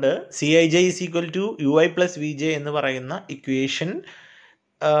ഉപയോഗിച്ചുകൊണ്ട് CIJ = UI + VJ എന്ന് പറയുന്ന ഇക്വേഷൻ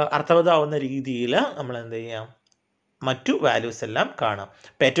അർത്ഥവത്താവുന്ന രീതിയിൽ നമ്മൾ എന്ത് ചെയ്യാം, മറ്റു വാല്യൂസ് എല്ലാം കാണാം.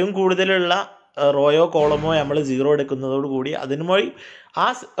 അപ്പം ഏറ്റവും കൂടുതലുള്ള റോയോ കോളമോ നമ്മൾ 0 എടുക്കുന്നതോടുകൂടി അതിനുമായി ആ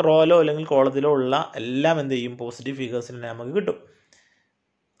റോയിലോ അല്ലെങ്കിൽ കോളത്തിലോ ഉള്ള എല്ലാം എന്ത് ചെയ്യും, പോസിറ്റീവ് ഫിഗേഴ്സിൽ നമുക്ക് കിട്ടും.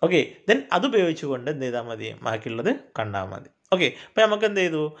 ഓക്കെ, ദെൻ അത് ഉപയോഗിച്ചുകൊണ്ട് എന്ത് ചെയ്താൽ മതി, ബാക്കിയുള്ളത് കണ്ടാൽ മതി. ഓക്കെ, അപ്പോൾ നമുക്ക് എന്ത്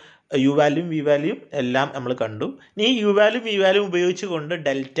ചെയ്തു, U വാല്യൂം V വാല്യൂം എല്ലാം നമ്മൾ കണ്ടു. ഇനി ഈ U വാല്യൂം V വാല്യൂം ഉപയോഗിച്ചുകൊണ്ട്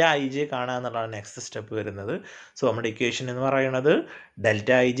ΔIJ കാണുക എന്നുള്ളതാണ് നെക്സ്റ്റ് സ്റ്റെപ്പ് വരുന്നത്. സോ നമ്മുടെ ഇക്വേഷൻ എന്ന് പറയുന്നത്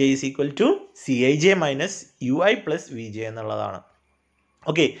ΔIJ = CIJ - UI + VJ എന്നുള്ളതാണ്.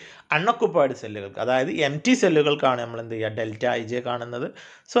 ഓക്കെ, അൺഒക്കുപ്പൈഡ് സെല്ലുകൾക്ക്, അതായത് empty സെല്ലുകൾക്കാണ് നമ്മൾ എന്ത് ചെയ്യുക, ΔIJ കാണുന്നത്.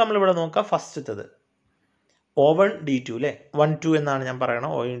 സോ നമ്മളിവിടെ നോക്കാം. ഫസ്റ്റത്തത് O1D2 അല്ലേ, 1 2 എന്നാണ് ഞാൻ പറയണം,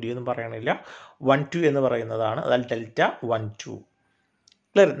 O1D ഒന്നും പറയണില്ല. 1 2 എന്ന് പറയുന്നതാണ്, അതായത് ΔI2.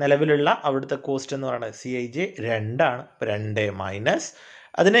 ക്ലിയർ. നിലവിലുള്ള അവിടുത്തെ കോസ്റ്റ് എന്ന് പറയുന്നത് CIJ 2 ആണ്. അപ്പോൾ 2 മൈനസ്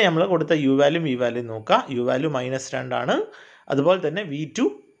അതിനെ നമ്മൾ കൊടുത്ത U വാല്യൂം V വാല്യൂം നോക്കുക. U വാല്യൂ -2 ആണ്. അതുപോലെ തന്നെ V2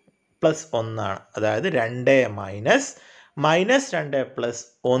 + 1 ആണ്. അതായത് 2 മൈനസ് -2 +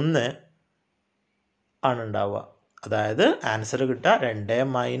 1 ആണ് ഉണ്ടാവുക. അതായത് ആൻസർ കിട്ടുക 2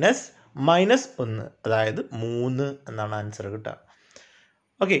 മൈനസ് -1, അതായത് 3 എന്നാണ് ആൻസർ കിട്ടുക.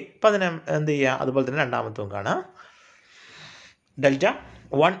 ഓക്കെ, അപ്പം അതിനെ എന്ത് ചെയ്യുക, അതുപോലെ തന്നെ രണ്ടാമത്തും കാണാം. ΔI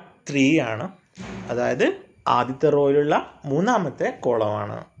 3 ആണ്. അതായത് ആദ്യത്തെ റോയിലുള്ള മൂന്നാമത്തെ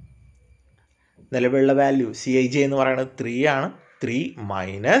കോളമാണ്. നിലവിലുള്ള വാല്യൂ CIJ എന്ന് പറയുന്നത് 3 ആണ്. 3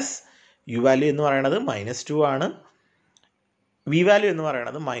 മൈനസ് U വാല്യൂ എന്ന് പറയുന്നത് -2 ആണ്. V വാല്യൂ എന്ന്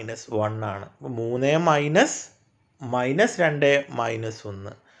പറയുന്നത് -1 ആണ്. 3 മൈനസ് -2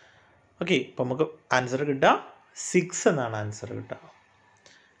 -1. ഓക്കെ, അപ്പോൾ നമുക്ക് ആൻസർ കിട്ടുക 6 എന്നാണ് ആൻസർ കിട്ടുക.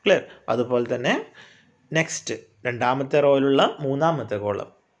 ക്ലിയർ. അതുപോലെ തന്നെ നെക്സ്റ്റ് രണ്ടാമത്തെ റോയിലുള്ള മൂന്നാമത്തെ കോളം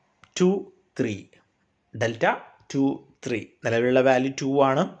 2 3 ΔI 3. നിലവിലുള്ള വാല്യൂ 2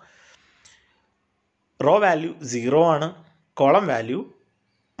 ആണ്. റോ വാല്യൂ 0 ആണ്. കോളം വാല്യൂ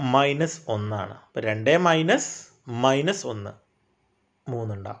 -1 ആണ്. അപ്പോൾ 2 മൈനസ് -1 3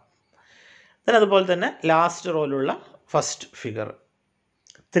 ഉണ്ടാവും. then അതുപോലെ തന്നെ ലാസ്റ്റ് റോയിലുള്ള ഫസ്റ്റ് ഫിഗർ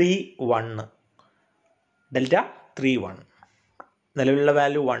 3 1 ΔI 3 1. നിലവിലുള്ള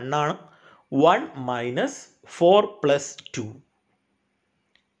വാല്യൂ 1 ആണ്. 1 മൈനസ് 4 + 2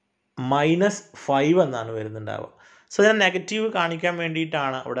 -5 എന്നാണ് വരുന്നുണ്ടാവുക. സോ ഞാൻ നെഗറ്റീവ് കാണിക്കാൻ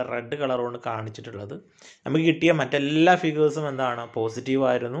വേണ്ടിയിട്ടാണ് ഇവിടെ റെഡ് കളർ കൊണ്ട് കാണിച്ചിട്ടുള്ളത്. നമുക്ക് കിട്ടിയ മറ്റെല്ലാ ഫിഗേഴ്സും എന്താണ്, പോസിറ്റീവ്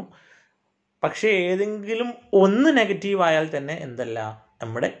ആയിരുന്നു. പക്ഷേ ഏതെങ്കിലും ഒന്ന് നെഗറ്റീവ് ആയാൽ തന്നെ എന്തല്ല,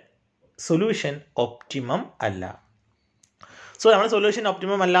 നമ്മുടെ സൊല്യൂഷൻ ഒപ്റ്റിമം അല്ല. സോ നമ്മുടെ സൊല്യൂഷൻ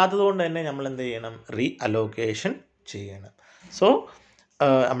ഒപ്റ്റിമം അല്ലാത്തത് കൊണ്ട് തന്നെ നമ്മൾ എന്ത് ചെയ്യണം, റീ അലോക്കേഷൻ ചെയ്യണം. സോ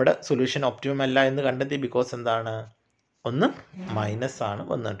നമ്മുടെ സൊല്യൂഷൻ ഒപ്റ്റിമം അല്ല എന്ന് കണ്ടെത്തി. ബിക്കോസ് എന്താണ്, ഒന്ന് മൈനസ് ആണ്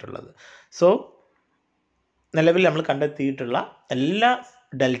വന്നിട്ടുള്ളത്. സോ നിലവിൽ നമ്മൾ കണ്ടെത്തിയിട്ടുള്ള എല്ലാ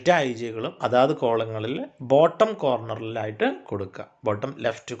ΔIJകളും അതാത് കോളങ്ങളിൽ ബോട്ടം കോർണറിലായിട്ട് കൊടുക്കുക. Bottom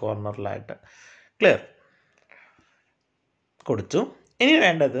left കോർണറിലായിട്ട്. ക്ലിയർ. കൊടുത്തു. ഇനി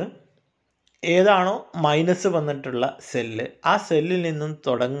വേണ്ടത് ഏതാണോ മൈനസ് വന്നിട്ടുള്ള സെല്ല്, ആ സെല്ലിൽ നിന്നും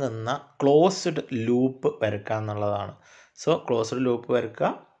തുടങ്ങുന്ന ക്ലോസ്ഡ് ലൂപ്പ് വരക്കുക എന്നുള്ളതാണ്. സോ ക്ലോസ്ഡ് ലൂപ്പ് വരക്കുക.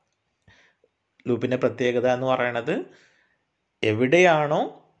 ലൂപ്പിൻ്റെ പ്രത്യേകത എന്ന് പറയുന്നത് എവിടെയാണോ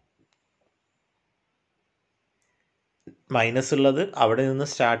മൈനസ് ഉള്ളത് അവിടെ നിന്ന്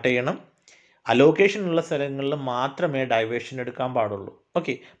സ്റ്റാർട്ട് ചെയ്യണം. അലോക്കേഷൻ ഉള്ള സ്ഥലങ്ങളിൽ മാത്രമേ ഡൈവേഷൻ എടുക്കാൻ പാടുള്ളൂ.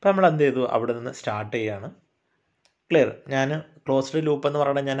 ഓക്കെ, അപ്പോൾ നമ്മൾ എന്ത് ചെയ്തു, അവിടെ നിന്ന് സ്റ്റാർട്ട് ചെയ്യാണ്. ക്ലിയർ? ഞാൻ ക്ലോസ്ഡ് ലൂപ്പ് എന്ന്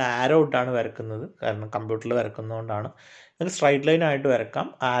പറയുന്നത് ഞാൻ ആരോ ഇട്ടാണ് വരക്കുന്നത്, കാരണം കമ്പ്യൂട്ടറിൽ വരക്കുന്നതുകൊണ്ടാണ്. നിങ്ങൾക്ക് സ്ട്രൈറ്റ് ലൈൻ ആയിട്ട് വരക്കാം,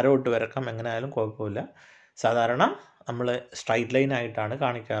 ആരോ ഇട്ട് വരക്കാം, എങ്ങനെ ആയാലും കുഴപ്പമില്ല. സാധാരണ നമ്മൾ സ്ട്രൈറ്റ് ലൈൻ ആയിട്ടാണ്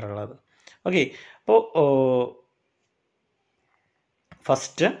കാണിക്കാറുള്ളത്. ഓക്കെ, അപ്പോൾ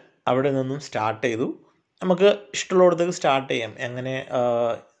ഫസ്റ്റ് അവിടെ നിന്നും സ്റ്റാർട്ട് ചെയ്തു. നമുക്ക് ഇഷ്ടമുള്ളിടത്തേക്ക് സ്റ്റാർട്ട് ചെയ്യാം. എങ്ങനെ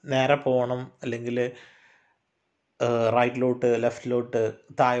നേരെ പോകണം, അല്ലെങ്കിൽ റൈറ്റിലോട്ട്, ലെഫ്റ്റിലോട്ട്,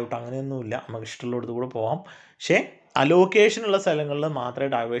 താഴോട്ട്, അങ്ങനെയൊന്നുമില്ല. നമുക്ക് ഇഷ്ടമുള്ളിടത്ത് കൂടെ പോകാം. പക്ഷേ അലോക്കേഷൻ ഉള്ള സ്ഥലങ്ങളിൽ മാത്രമേ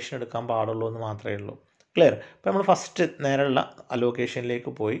ഡൈവേഷൻ എടുക്കാൻ പാടുള്ളൂ എന്ന് മാത്രമേ ഉള്ളൂ. ക്ലിയർ? അപ്പോൾ നമ്മൾ ഫസ്റ്റ് നേരെയുള്ള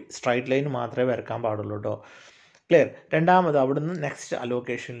അലോക്കേഷനിലേക്ക് പോയി. സ്ട്രൈറ്റ് ലൈൻ മാത്രമേ വരക്കാൻ പാടുള്ളൂ കേട്ടോ. ക്ലിയർ? രണ്ടാമത് അവിടുന്ന് നെക്സ്റ്റ്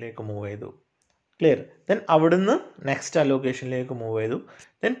അലോക്കേഷനിലേക്ക് മൂവ് ചെയ്തു. ക്ലിയർ? ദെൻ അവിടുന്ന് നെക്സ്റ്റ് അലോക്കേഷനിലേക്ക് മൂവ് ചെയ്തു.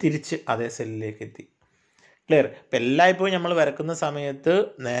 ദെൻ തിരിച്ച് അതേ സെല്ലിലേക്ക് എത്തി. ക്ലിയർ? ഇപ്പം എല്ലായ്പ്പോഴും നമ്മൾ വരക്കുന്ന സമയത്ത്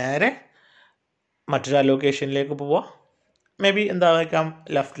നേരെ മറ്റൊരു അലോക്കേഷനിലേക്ക് പോവുക. മേ ബി എന്തായിരിക്കാം,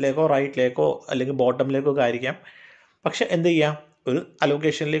 ലെഫ്റ്റിലേക്കോ റൈറ്റിലേക്കോ അല്ലെങ്കിൽ ബോട്ടമിലേക്കോ ഒക്കെ ആയിരിക്കാം. പക്ഷെ എന്ത് ചെയ്യാം, ഒരു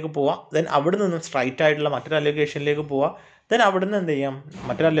അലോക്കേഷനിലേക്ക് പോവാം. ദെൻ അവിടെ നിന്ന് സ്ട്രൈറ്റ് ആയിട്ടുള്ള മറ്റൊരു അലോക്കേഷനിലേക്ക് പോവാം. ദെൻ അവിടെ നിന്ന് എന്ത് ചെയ്യാം,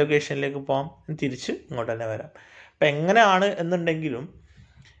 മറ്റൊരു അലോക്കേഷനിലേക്ക് പോകാം. തിരിച്ച് ഇങ്ങോട്ട് തന്നെ വരാം. അപ്പം എങ്ങനെയാണ് എന്നുണ്ടെങ്കിലും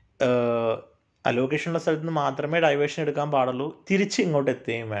അലോക്കേഷനുള്ള സ്ഥലത്ത് നിന്ന് മാത്രമേ ഡൈവേഷൻ എടുക്കാൻ പാടുള്ളൂ. തിരിച്ച് ഇങ്ങോട്ട്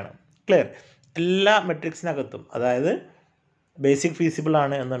എത്തുകയും വേണം. ക്ലിയർ? എല്ലാ മെട്രിക്സിനകത്തും, അതായത് ബേസിക് ഫീസിബിൾ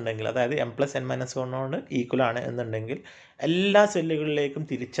ആണ് എന്നുണ്ടെങ്കിൽ, അതായത് m+n-1 കൊണ്ട് ഈക്വൽ ആണ് എന്നുണ്ടെങ്കിൽ, എല്ലാ സെല്ലുകളിലേക്കും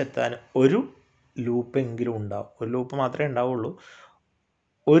തിരിച്ചെത്താൻ ഒരു ലൂപ്പെങ്കിലും ഉണ്ടാവും. ഒരു ലൂപ്പ് മാത്രമേ ഉണ്ടാവുള്ളൂ.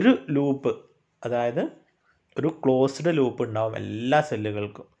 ഒരു ലൂപ്പ്, അതായത് ഒരു ക്ലോസ്ഡ് ലൂപ്പ് ഉണ്ടാവും എല്ലാ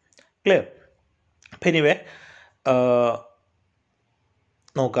സെല്ലുകൾക്കും. ക്ലിയർ? അപ്പം എനിവേ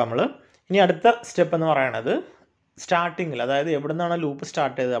നോക്കാം നമ്മൾ. ഇനി അടുത്ത സ്റ്റെപ്പ് എന്ന് പറയുന്നത് സ്റ്റാർട്ടിങ്ങിൽ, അതായത് എവിടെ നിന്നാണ് ലൂപ്പ്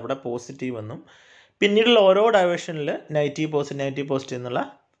സ്റ്റാർട്ട് ചെയ്തത് അവിടെ പോസിറ്റീവ് എന്നും പിന്നീടുള്ള ഓരോ ഡൈവേഷനിൽ നെഗറ്റീവ് പോസിറ്റീവ് എന്നുള്ള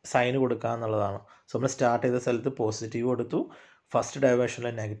സൈന് കൊടുക്കുക എന്നുള്ളതാണ്. സോ നമ്മൾ സ്റ്റാർട്ട് ചെയ്ത സ്ഥലത്ത് പോസിറ്റീവ് കൊടുത്തു, ഫസ്റ്റ്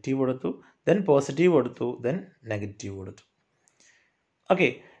ഡൈവേഷനിൽ നെഗറ്റീവ് കൊടുത്തു, ദെൻ പോസിറ്റീവ് കൊടുത്തു, ദെൻ നെഗറ്റീവ് കൊടുത്തു. ഓക്കെ,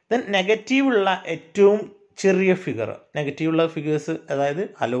 ദെൻ നെഗറ്റീവുള്ള ഏറ്റവും ചെറിയ ഫിഗർ, നെഗറ്റീവുള്ള ഫിഗേഴ്സ്, അതായത്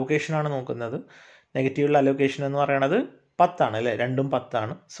അലോക്കേഷനാണ് നോക്കുന്നത്. നെഗറ്റീവുള്ള അലോക്കേഷൻ എന്ന് പറയുന്നത് 10 ആണ് അല്ലേ, രണ്ടും 10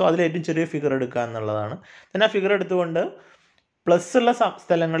 ആണ്. സോ അതിലേറ്റവും ചെറിയ ഫിഗർ എടുക്കുക എന്നുള്ളതാണ്. ദെൻ ആ ഫിഗർ എടുത്തുകൊണ്ട് പ്ലസ് ഉള്ള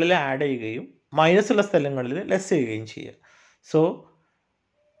സ്ഥലങ്ങളിൽ ആഡ് ചെയ്യുകയും മൈനസ് ഉള്ള സ്ഥലങ്ങളിൽ ലെസ് ചെയ്യുകയും ചെയ്യുക. സോ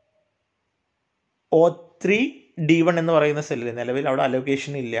O3D1 എന്ന് പറയുന്ന സെല്ലിൽ നിലവിൽ അവിടെ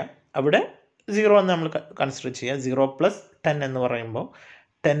അലോക്കേഷൻ ഇല്ല, അവിടെ 0 എന്ന് നമ്മൾ കൺസിഡർ ചെയ്യുക. 0 + 10 എന്ന് പറയുമ്പോൾ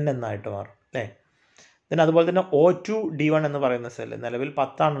 10 എന്നായിട്ട് മാറും അല്ലേ. പിന്നെ അതുപോലെ തന്നെ O2D1 എന്ന് പറയുന്ന സെല്ല് നിലവിൽ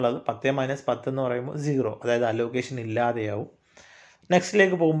 10 ആണുള്ളത്, 10 - 10 എന്ന് പറയുമ്പോൾ 0, അതായത് അലോക്കേഷൻ ഇല്ലാതെയാവും.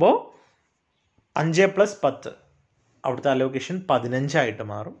 നെക്സ്റ്റിലേക്ക് പോകുമ്പോൾ 5 + 10, അവിടുത്തെ അലോക്കേഷൻ 15 ആയിട്ട്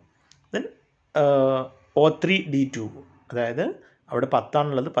മാറും. ദെൻ O3D2, അതായത് അവിടെ 10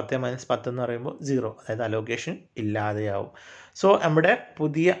 ആണുള്ളത്, 10 - 10 എന്ന് പറയുമ്പോൾ 0, അതായത് അലോക്കേഷൻ ഇല്ലാതെയാവും. സോ നമ്മുടെ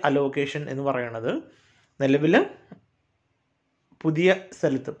പുതിയ അലോക്കേഷൻ എന്ന് പറയുന്നത് നിലവിൽ പുതിയ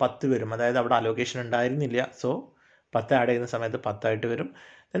സ്ഥലത്ത് 10 വരും, അതായത് അവിടെ അലോക്കേഷൻ ഉണ്ടായിരുന്നില്ല. സോ 10 ആഡ് ചെയ്യുന്ന സമയത്ത് 10 ആയിട്ട് വരും.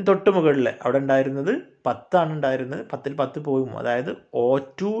 ദെൻ തൊട്ട് മുകളിൽ അവിടെ ഉണ്ടായിരുന്നത് 10 ആണ് ഉണ്ടായിരുന്നത്, 10 ൽ 10 പോകും, അതായത്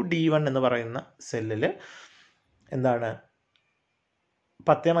O2D1 എന്ന് പറയുന്ന സെല്ലിൽ എന്താണ്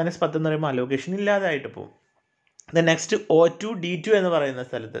 10 - 10 എന്ന് പറയുമ്പോൾ അലോക്കേഷൻ ഇല്ലാതായിട്ട് പോകും. ദെൻ നെക്സ്റ്റ് O2D2 എന്ന് പറയുന്ന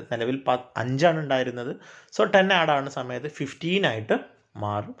സ്ഥലത്ത് നിലവിൽ 5 ആണ് ഉണ്ടായിരുന്നത്. സോ 10 ആഡ് ആവുന്ന സമയത്ത് 15 ആയിട്ട്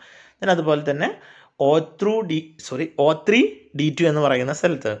മാറും. ദെൻ അതുപോലെ തന്നെ O3D2 എന്ന് പറയുന്ന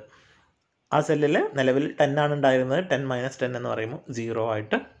സ്ഥലത്ത് ആ സെല്ലിൽ നിലവിൽ 10 ആണ് ഉണ്ടായിരുന്നത്, 10 - 10 എന്ന് പറയുമ്പോൾ 0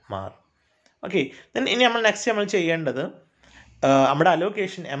 ആയിട്ട് മാറും. ഓക്കെ, ദെൻ ഇനി നെക്സ്റ്റ് നമ്മൾ ചെയ്യേണ്ടത് നമ്മുടെ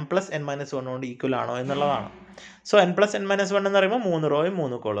അലോക്കേഷൻ m+n-1 കൊണ്ട് ഈക്വൽ ആണോ എന്നുള്ളതാണ്. സോ n+n-1 എന്ന് പറയുമ്പോൾ 3 റോയും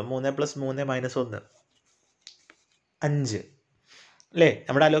 3 കോളും, 3 + 3 - 1 5 അല്ലേ.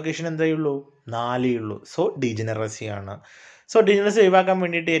 നമ്മുടെ അലോക്കേഷൻ എന്തേ ഉള്ളൂ, 4 ഉള്ളൂ. സോ ഡീജനറസി ആണ്. സോ ഡീജനറസി ഒഴിവാക്കാൻ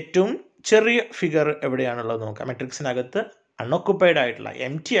വേണ്ടിയിട്ട് ഏറ്റവും ചെറിയ ഫിഗർ എവിടെയാണുള്ളത് നോക്കാം. മെട്രിക്സിനകത്ത് അൺഒക്കുപ്പൈഡ് ആയിട്ടുള്ള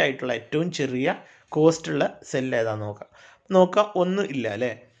എംറ്റി ആയിട്ടുള്ള ഏറ്റവും ചെറിയ കോസ്റ്റുള്ള സെല്ല് ഏതാണെന്ന് നോക്കാം. 1 ഇല്ല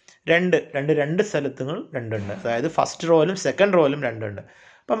അല്ലേ, 2 സ്ഥലത്തുകൾ 2 ഉണ്ട്, അതായത് ഫസ്റ്റ് റോയിലും സെക്കൻഡ് റോയിലും 2 ഉണ്ട്.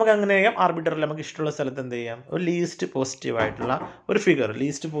 അപ്പോൾ നമുക്ക് അങ്ങനെ ചെയ്യാം, ആർബിട്രറിൽ നമുക്ക് ഇഷ്ടമുള്ള സ്ഥലത്ത് എന്ത് ചെയ്യാം, ഒരു ലീസ്റ്റ് പോസിറ്റീവായിട്ടുള്ള ഒരു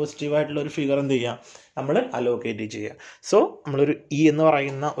ഫിഗർ എന്ത് ചെയ്യാം, നമ്മൾ അലോക്കേറ്റ് ചെയ്യുക. സോ നമ്മളൊരു എന്ന്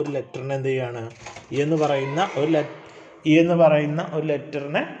പറയുന്ന ഒരു ലെറ്ററിനെ എന്ത് ചെയ്യാണ്, എന്ന് പറയുന്ന ഒരു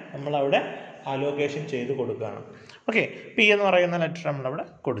ലെറ്ററിനെ നമ്മളവിടെ അലോക്കേഷൻ ചെയ്ത് കൊടുക്കുകയാണ്. ഓക്കെ, P എന്ന് പറയുന്ന ലെറ്റർ നമ്മളവിടെ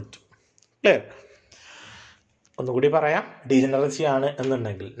കൊടുത്തു. ക്ലിയർ? ഒന്നുകൂടി പറയാം, ഡീജനറസി ആണ്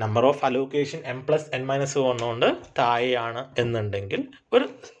എന്നുണ്ടെങ്കിൽ നമ്പർ ഓഫ് അലോക്കേഷൻ m+n-1 കൊണ്ട് താഴെയാണ് എന്നുണ്ടെങ്കിൽ ഒരു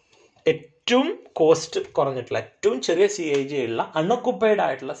ഏറ്റവും കോസ്റ്റ് കുറഞ്ഞിട്ടുള്ള ഏറ്റവും ചെറിയ CIJ ഉള്ള അൺഒക്കുപ്പൈഡ്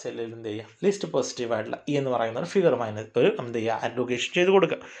ആയിട്ടുള്ള സെല്ലിൽ എന്ത് ചെയ്യുക, ലീസ്റ്റ് പോസിറ്റീവ് ആയിട്ടുള്ള എന്ന് പറയുന്ന ഒരു ഫിഗർ എന്ത് ചെയ്യുക, അലോക്കേഷൻ ചെയ്ത്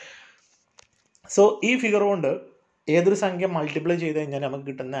കൊടുക്കുക. സോ ഈ ഫിഗർ കൊണ്ട് ഏതൊരു സംഖ്യ മൾട്ടിപ്ലൈ ചെയ്ത് കഴിഞ്ഞാൽ നമുക്ക്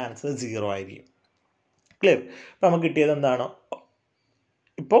കിട്ടുന്ന ആൻസർ 0 ആയിരിക്കും. ക്ലിയർ? അപ്പോൾ നമുക്ക് കിട്ടിയത് എന്താണോ,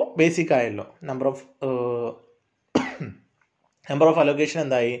 ഇപ്പോൾ ബേസിക് ആയല്ലോ, നമ്പർ ഓഫ് അലോക്കേഷൻ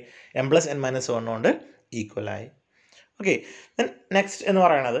എന്തായി, m+n-1 കൊണ്ട് ഈക്വലായി. ഓക്കെ, ദെൻ നെക്സ്റ്റ് എന്ന്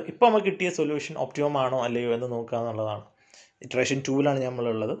പറയുന്നത് ഇപ്പോൾ നമുക്ക് കിട്ടിയ സൊല്യൂഷൻ ഒപ്റ്റിമം ആണോ അല്ലയോ എന്ന് നോക്കുക എന്നുള്ളതാണ്. ഇറ്ററേഷൻ 2ലാണ്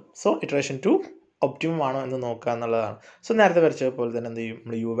നമ്മളുള്ളത്. സോ ഇറ്ററേഷൻ 2 ഒപ്റ്റിമം ആണോ എന്ന് നോക്കുക എന്നുള്ളതാണ്. സോ നേരത്തെ വരച്ചതുപോലെ തന്നെ എന്ത് ചെയ്യും,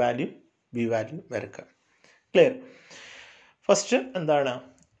 നമ്മൾ യു വാല്യൂ വി വാല്യൂ വരക്കുക. ക്ലിയർ? ഫസ്റ്റ് എന്താണ്,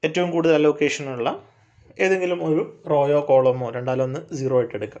 ഏറ്റവും കൂടുതൽ അലോക്കേഷനുള്ള ഏതെങ്കിലും ഒരു റോയോ കോളമോ രണ്ടാലൊന്ന് 0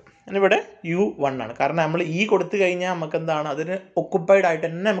 ആയിട്ട് എടുക്കാം. ഇവിടെ U1 ആണ്, കാരണം നമ്മൾ കൊടുത്തു കഴിഞ്ഞാൽ നമുക്ക് എന്താണ്, അതിന് ഒക്കുപ്പൈഡ് ആയിട്ട്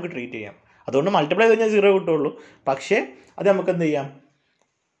തന്നെ നമുക്ക് ട്രീറ്റ് ചെയ്യാം. അതുകൊണ്ട് മൾട്ടിപ്ലൈ കഴിഞ്ഞാൽ 0 കിട്ടുള്ളൂ. പക്ഷേ അത് നമുക്ക് എന്ത് ചെയ്യാം,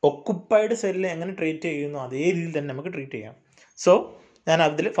 ഒക്കുപ്പൈഡ് സെല്ലിൽ എങ്ങനെ ട്രീറ്റ് ചെയ്യുന്നു അതേ രീതിയിൽ തന്നെ നമുക്ക് ട്രീറ്റ് ചെയ്യാം. സോ ഞാൻ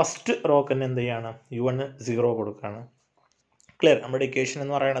അതിൽ ഫസ്റ്റ് റോക്ക് തന്നെ എന്ത് ചെയ്യാണ്, U1 0 കൊടുക്കുകയാണ്. ക്ലിയർ? നമ്മുടെ ഇക്വേഷൻ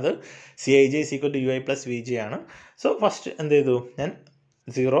എന്ന് പറയുന്നത് CIJ = UI + VJ ആണ്. സോ ഫസ്റ്റ് എന്ത് ചെയ്തു, ഞാൻ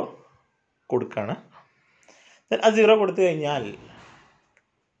 0 കൊടുക്കുകയാണ്. ദെൻ ആ 0 കൊടുത്തു കഴിഞ്ഞാൽ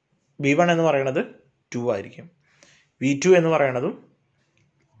V1 എന്ന് പറയുന്നത് 2 ആയിരിക്കും, V2 എന്ന് പറയുന്നതും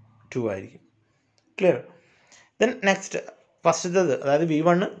 2 ആയിരിക്കും. ക്ലിയർ? ദെൻ നെക്സ്റ്റ് ഫസ്റ്റത്തത്, അതായത്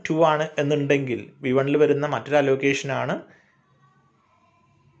V1 2 ആണ് എന്നുണ്ടെങ്കിൽ V1ൽ വരുന്ന മറ്റൊരു അലോക്കേഷനാണ്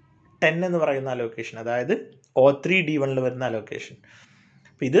 10 എന്ന് പറയുന്ന അലോക്കേഷൻ, അതായത് O3D1ൽ വരുന്ന അലോക്കേഷൻ.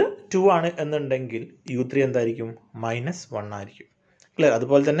 അപ്പോൾ ഇത് 2 ആണ് എന്നുണ്ടെങ്കിൽ U3 എന്തായിരിക്കും, -1 ആയിരിക്കും. ക്ലിയർ?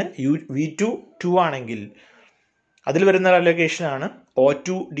 അതുപോലെ തന്നെ V2 2 ആണെങ്കിൽ അതിൽ വരുന്ന അലോക്കേഷനാണ്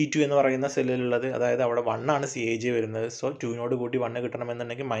O2D2 എന്ന് പറയുന്ന സെല്ലിലുള്ളത്, അതായത് അവിടെ 1 ആണ് CIJ വരുന്നത്. സോ 2നോട് കൂട്ടി 1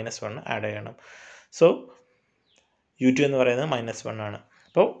 കിട്ടണമെന്നുണ്ടെങ്കിൽ -1 ആഡ് ചെയ്യണം. സോ U2 എന്ന് പറയുന്നത് -1 ആണ്.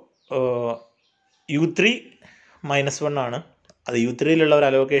 അപ്പോൾ U3 -1 ആണ്, അത് U3യിലുള്ള ഒരു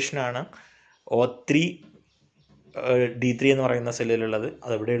അലോക്കേഷനാണ് O3D3 എന്ന് പറയുന്ന സെല്ലിലുള്ളത്,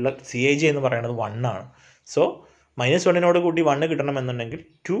 അതവിടെയുള്ള CIJ എന്ന് പറയുന്നത് 1 ആണ്. സോ -1നോട് കൂട്ടി 1 കിട്ടണമെന്നുണ്ടെങ്കിൽ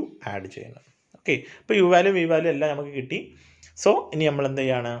 2 ആഡ് ചെയ്യണം. ഓക്കെ, ഇപ്പോൾ യു വാല്യൂ വി വാല്യൂ എല്ലാം നമുക്ക് കിട്ടി. സോ ഇനി നമ്മൾ എന്ത്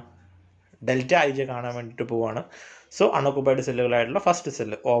ചെയ്യാണ്, ഡെൽറ്റ IJ കാണാൻ വേണ്ടിയിട്ട് പോവുകയാണ്. സോ അൺഒക്കുപ്പൈഡ് സെല്ലുകളായിട്ടുള്ള ഫസ്റ്റ്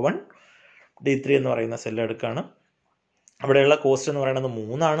സെല്ല് O1D3 എന്ന് പറയുന്ന സെല്ല് എടുക്കുകയാണ്. അവിടെയുള്ള കോസ്റ്റ് എന്ന് പറയുന്നത്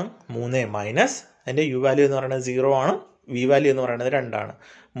 3 ആണ്, 3 മൈനസ് അതിൻ്റെ യു വാല്യൂ എന്ന് പറയുന്നത് 0 ആണ്, വി വാല്യൂ എന്ന് പറയുന്നത് 2 ആണ്.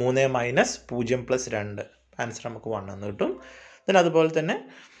 3 മൈനസ് 0 + 2, ആൻസർ നമുക്ക് 1 എന്ന് കിട്ടും. then അതുപോലെ തന്നെ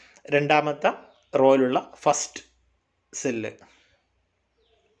രണ്ടാമത്തെ റോയിലുള്ള ഫസ്റ്റ് സെല്ല്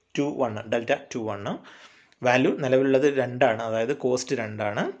 2 1 ഡെൽറ്റ 2 1, വാല്യൂ നിലവിലുള്ളത് 2 ആണ്, അതായത് കോസ്റ്റ് 2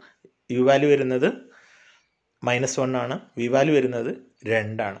 ആണ്, യു വാല്യൂ വരുന്നത് -1 ആണ്, വി വാല്യൂ വരുന്നത്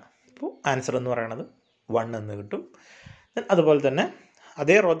 2 ആണ്. അപ്പോൾ ആൻസർ എന്ന് പറയുന്നത് 1 എന്ന് കിട്ടും. then അതുപോലെ തന്നെ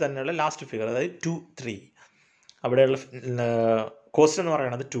അതേ റോ തന്നെയുള്ള ലാസ്റ്റ് ഫിഗർ, അതായത് 2 3, അവിടെയുള്ള കോസ്റ്റ് എന്ന്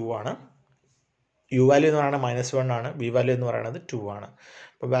പറയുന്നത് 2 ആണ്, യു വാല്യൂ എന്ന് പറയുന്നത് -1 ആണ്, വി വാല്യൂ എന്ന് പറയുന്നത് 2 ആണ്.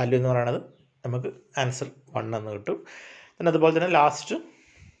 അപ്പോൾ വാല്യൂ എന്ന് പറയുന്നത് നമുക്ക് ആൻസർ 1 എന്ന് കിട്ടും. then അതുപോലെ തന്നെ ലാസ്റ്റ്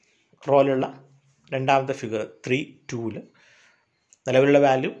റോയിലുള്ള രണ്ടാമത്തെ ഫിഗർ 3 2ൽ നിലവിലുള്ള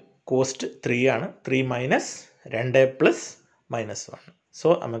വാല്യൂ കോസ്റ്റ് 3 ആണ്, 3 മൈനസ് 2 പ്ലസ് -1, സോ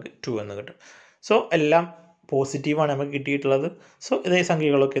നമുക്ക് 2 എന്ന് കിട്ടും. സോ എല്ലാം പോസിറ്റീവാണ് നമുക്ക് കിട്ടിയിട്ടുള്ളത്. സോ ഇതേ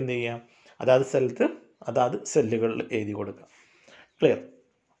സംഖ്യകളൊക്കെ എന്ത് ചെയ്യാം, അതാത് സ്ഥലത്ത് അതാത് സെല്ലുകളിൽ എഴുതി കൊടുക്കാം. ക്ലിയർ?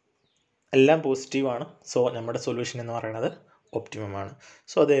 എല്ലാം പോസിറ്റീവാണ്. സോ നമ്മുടെ സൊല്യൂഷൻ എന്ന് പറയുന്നത് ഒപ്റ്റിമം ആണ്.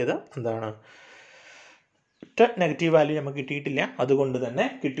 സോ അതായത് എന്താണ്, ഒറ്റ നെഗറ്റീവ് വാല്യൂ നമുക്ക് കിട്ടിയിട്ടില്ല, അതുകൊണ്ട് തന്നെ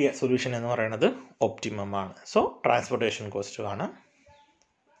കിട്ടിയ സൊല്യൂഷൻ എന്ന് പറയുന്നത് ഒപ്റ്റിമം ആണ്. സോ ട്രാൻസ്പോർട്ടേഷൻ കോസ്റ്റ് കാണാം.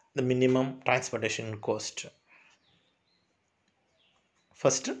 The minimum transportation cost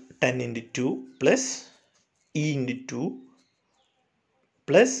first 10 × 2 plus E × 2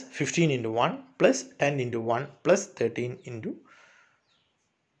 plus 15 × 1 plus 10 × 1 plus 13 ×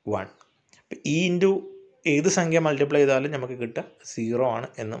 1. E × ഏത് സംഖ്യ മൾട്ടിപ്ലൈ ചെയ്താലും നമുക്ക് കിട്ടുക 0 ആണ്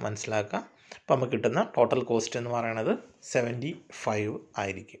എന്ന് മനസ്സിലാക്കുക. അപ്പോൾ നമുക്ക് കിട്ടുന്ന ടോട്ടൽ കോസ്റ്റ് എന്ന് പറയുന്നത് 75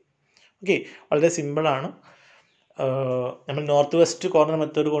 ആയിരിക്കും. ഓക്കെ, വളരെ സിമ്പിളാണ്. നമ്മൾ നോർത്ത് വെസ്റ്റ് കോർണർ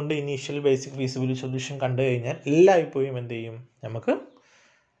മെത്തേഡ് കൊണ്ട് ഇനീഷ്യൽ ബേസിക് ഫീസിബിലിറ്റി സൊല്യൂഷൻ കണ്ടു കഴിഞ്ഞാൽ എല്ലായ്പ്പോഴും എന്ത് ചെയ്യും, നമുക്ക്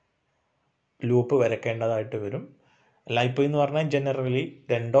ലൂപ്പ് വരയ്ക്കേണ്ടതായിട്ട് വരും. എല്ലായ്പ്പോഴും എന്ന് പറഞ്ഞാൽ ജനറലി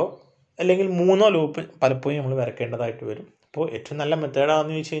 2 അല്ലെങ്കിൽ 3 ലൂപ്പ് പലപ്പോഴും നമ്മൾ വരയ്ക്കേണ്ടതായിട്ട് വരും. അപ്പോൾ ഏറ്റവും നല്ല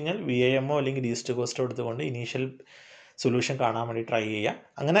മെത്തേഡാണെന്ന് ചോദിച്ചു കഴിഞ്ഞാൽ VAMO അല്ലെങ്കിൽ ലീസ്റ്റ് കോസ്റ്റോ എടുത്തുകൊണ്ട് ഇനീഷ്യൽ സൊല്യൂഷൻ കാണാൻ വേണ്ടി ട്രൈ ചെയ്യുക.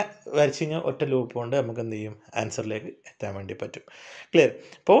 അങ്ങനെ വരച്ച് കഴിഞ്ഞാൽ ഒറ്റ ലൂപ്പ് കൊണ്ട് നമുക്ക് എന്ത് ചെയ്യും, ആൻസറിലേക്ക് എത്താൻ വേണ്ടി പറ്റും. ക്ലിയർ?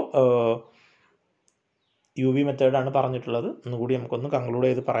 അപ്പോൾ UV മെത്തേഡാണ് പറഞ്ഞിട്ടുള്ളത്. ഒന്നുകൂടി നമുക്കൊന്ന് കൺക്ലൂഡ്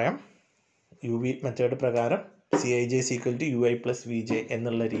ചെയ്ത് പറയാം. യു വി മെത്തേഡ് പ്രകാരം CIJ = UI + VJ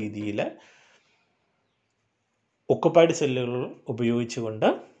എന്നുള്ള രീതിയിൽ ഒക്കുപ്പൈഡ് സെല്ലുകൾ ഉപയോഗിച്ചുകൊണ്ട്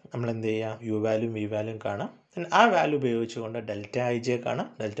നമ്മൾ എന്ത് ചെയ്യുക, യു വാല്യൂം വി വാല്യൂം കാണാം. ആ വാല്യൂ ഉപയോഗിച്ചുകൊണ്ട് ΔIJ കാണാം.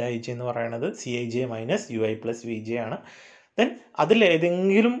 ΔIJ എന്ന് പറയുന്നത് CIJ - UI + VJ ആണ്. ദെൻ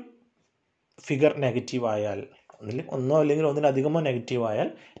അതിലേതെങ്കിലും ഫിഗർ നെഗറ്റീവ് ആയാൽ, ഒന്നോ അല്ലെങ്കിൽ ഒന്നിലധികമോ നെഗറ്റീവ് ആയാൽ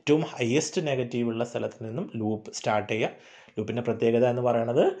ഏറ്റവും ഹയസ്റ്റ് നെഗറ്റീവ് ഉള്ള സ്ഥലത്ത് നിന്നും ലൂപ്പ് സ്റ്റാർട്ട് ചെയ്യുക. ലൂപ്പിൻ്റെ പ്രത്യേകത എന്ന്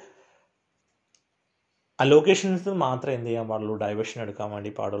പറയുന്നത് അലോക്കേഷൻസ് മാത്രമേ എന്ത് ചെയ്യാൻ പാടുള്ളൂ, ഡൈവേഷൻ എടുക്കാൻ വേണ്ടി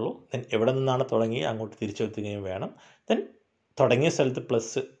പാടുള്ളൂ. ദെൻ എവിടെ നിന്നാണ് തുടങ്ങി അങ്ങോട്ട് തിരിച്ചെത്തുകയും വേണം. ദെൻ തുടങ്ങിയ സ്ഥലത്ത്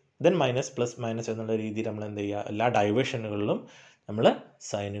plus, then minus, plus minus എന്നുള്ള രീതിയിൽ നമ്മൾ എന്ത് ചെയ്യുക, എല്ലാ ഡൈവേഷനുകളിലും നമ്മൾ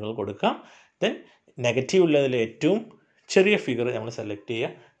സൈനുകൾ കൊടുക്കാം. ദെൻ നെഗറ്റീവ് ഉള്ളതിൽ ഏറ്റവും ചെറിയ ഫിഗർ നമ്മൾ സെലക്ട്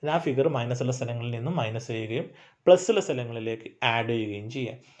ചെയ്യുക. ആ ഫിഗർ മൈനസ് ഉള്ള സ്ഥലങ്ങളിൽ നിന്നും മൈനസ് ചെയ്യുകയും പ്ലസ് ഉള്ള സ്ഥലങ്ങളിലേക്ക് ആഡ് ചെയ്യുകയും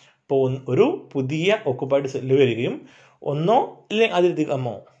ചെയ്യുക. അപ്പോൾ ഒരു പുതിയ ഒക്കുപ്പൈഡ് സെല്ല് വരികയും ഒന്നോ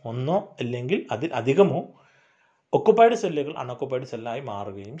അല്ലെങ്കിൽ അതിലധികമോ ഒക്കുപ്പൈഡ് സെല്ലുകൾ അൺഒക്കുപ്പൈഡ് സെല്ലായി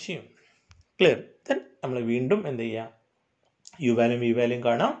മാറുകയും ചെയ്യും. ക്ലിയർ? ദെൻ നമ്മൾ വീണ്ടും എന്ത് ചെയ്യുക, യു വാല്യൂം വി വാല്യൂം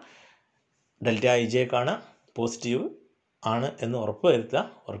കാണാം, ΔIJ കാണാം, പോസിറ്റീവ് ആണ് എന്ന്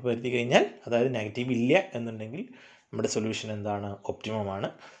ഉറപ്പുവരുത്തി കഴിഞ്ഞാൽ, അതായത് നെഗറ്റീവ് ഇല്ല എന്നുണ്ടെങ്കിൽ നമ്മുടെ സൊല്യൂഷൻ എന്താണ്, ഒപ്റ്റിമം ആണ്.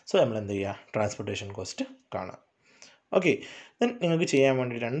 സോ നമ്മൾ എന്ത് ചെയ്യുക, ട്രാൻസ്പോർട്ടേഷൻ കോസ്റ്റ് കാണാം. ഓക്കെ, ദെൻ നിങ്ങൾക്ക് ചെയ്യാൻ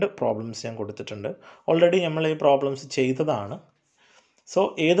വേണ്ടി 2 പ്രോബ്ലംസ് ഞാൻ കൊടുത്തിട്ടുണ്ട്. ഓൾറെഡി നമ്മൾ ഈ പ്രോബ്ലംസ് ചെയ്തതാണ്. സോ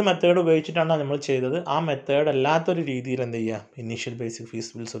ഏത് മെത്തേഡ് ഉപയോഗിച്ചിട്ടാണ് നമ്മൾ ചെയ്തത്, ആ മെത്തേഡ് അല്ലാത്തൊരു രീതിയിൽ എന്ത് ചെയ്യുക, ഇനീഷ്യൽ ബേസിക്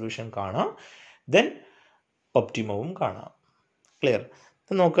ഫീസിബിൾ സൊല്യൂഷൻ കാണാം, ദെൻ ഒപ്റ്റിമവും കാണാം. ക്ലിയർ?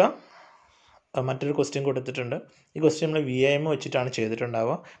 ഇത് നോക്കുക, മറ്റൊരു ക്വസ്റ്റ്യൻ കൊടുത്തിട്ടുണ്ട്. ഈ ക്വസ്റ്റ്യൻ നമ്മൾ VIM വെച്ചിട്ടാണ്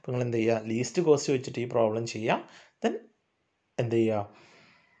ചെയ്തിട്ടുണ്ടാവുക. അപ്പോൾ നിങ്ങൾ എന്ത് ചെയ്യുക, ലീസ്റ്റ് കോസ്റ്റ് വെച്ചിട്ട് ഈ പ്രോബ്ലം ചെയ്യാം. ദെൻ എന്ത് ചെയ്യുക,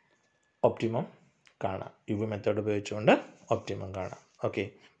 ഒപ്റ്റിമം കാണാം. UV മെത്തേഡ് ഉപയോഗിച്ചുകൊണ്ട് ഒപ്റ്റിമം കാണാം. ഓക്കെ,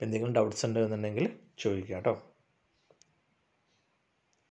 എന്തെങ്കിലും ഡൗട്ട്സ് ഉണ്ട് എന്നുണ്ടെങ്കിൽ ചോദിക്കാം കേട്ടോ.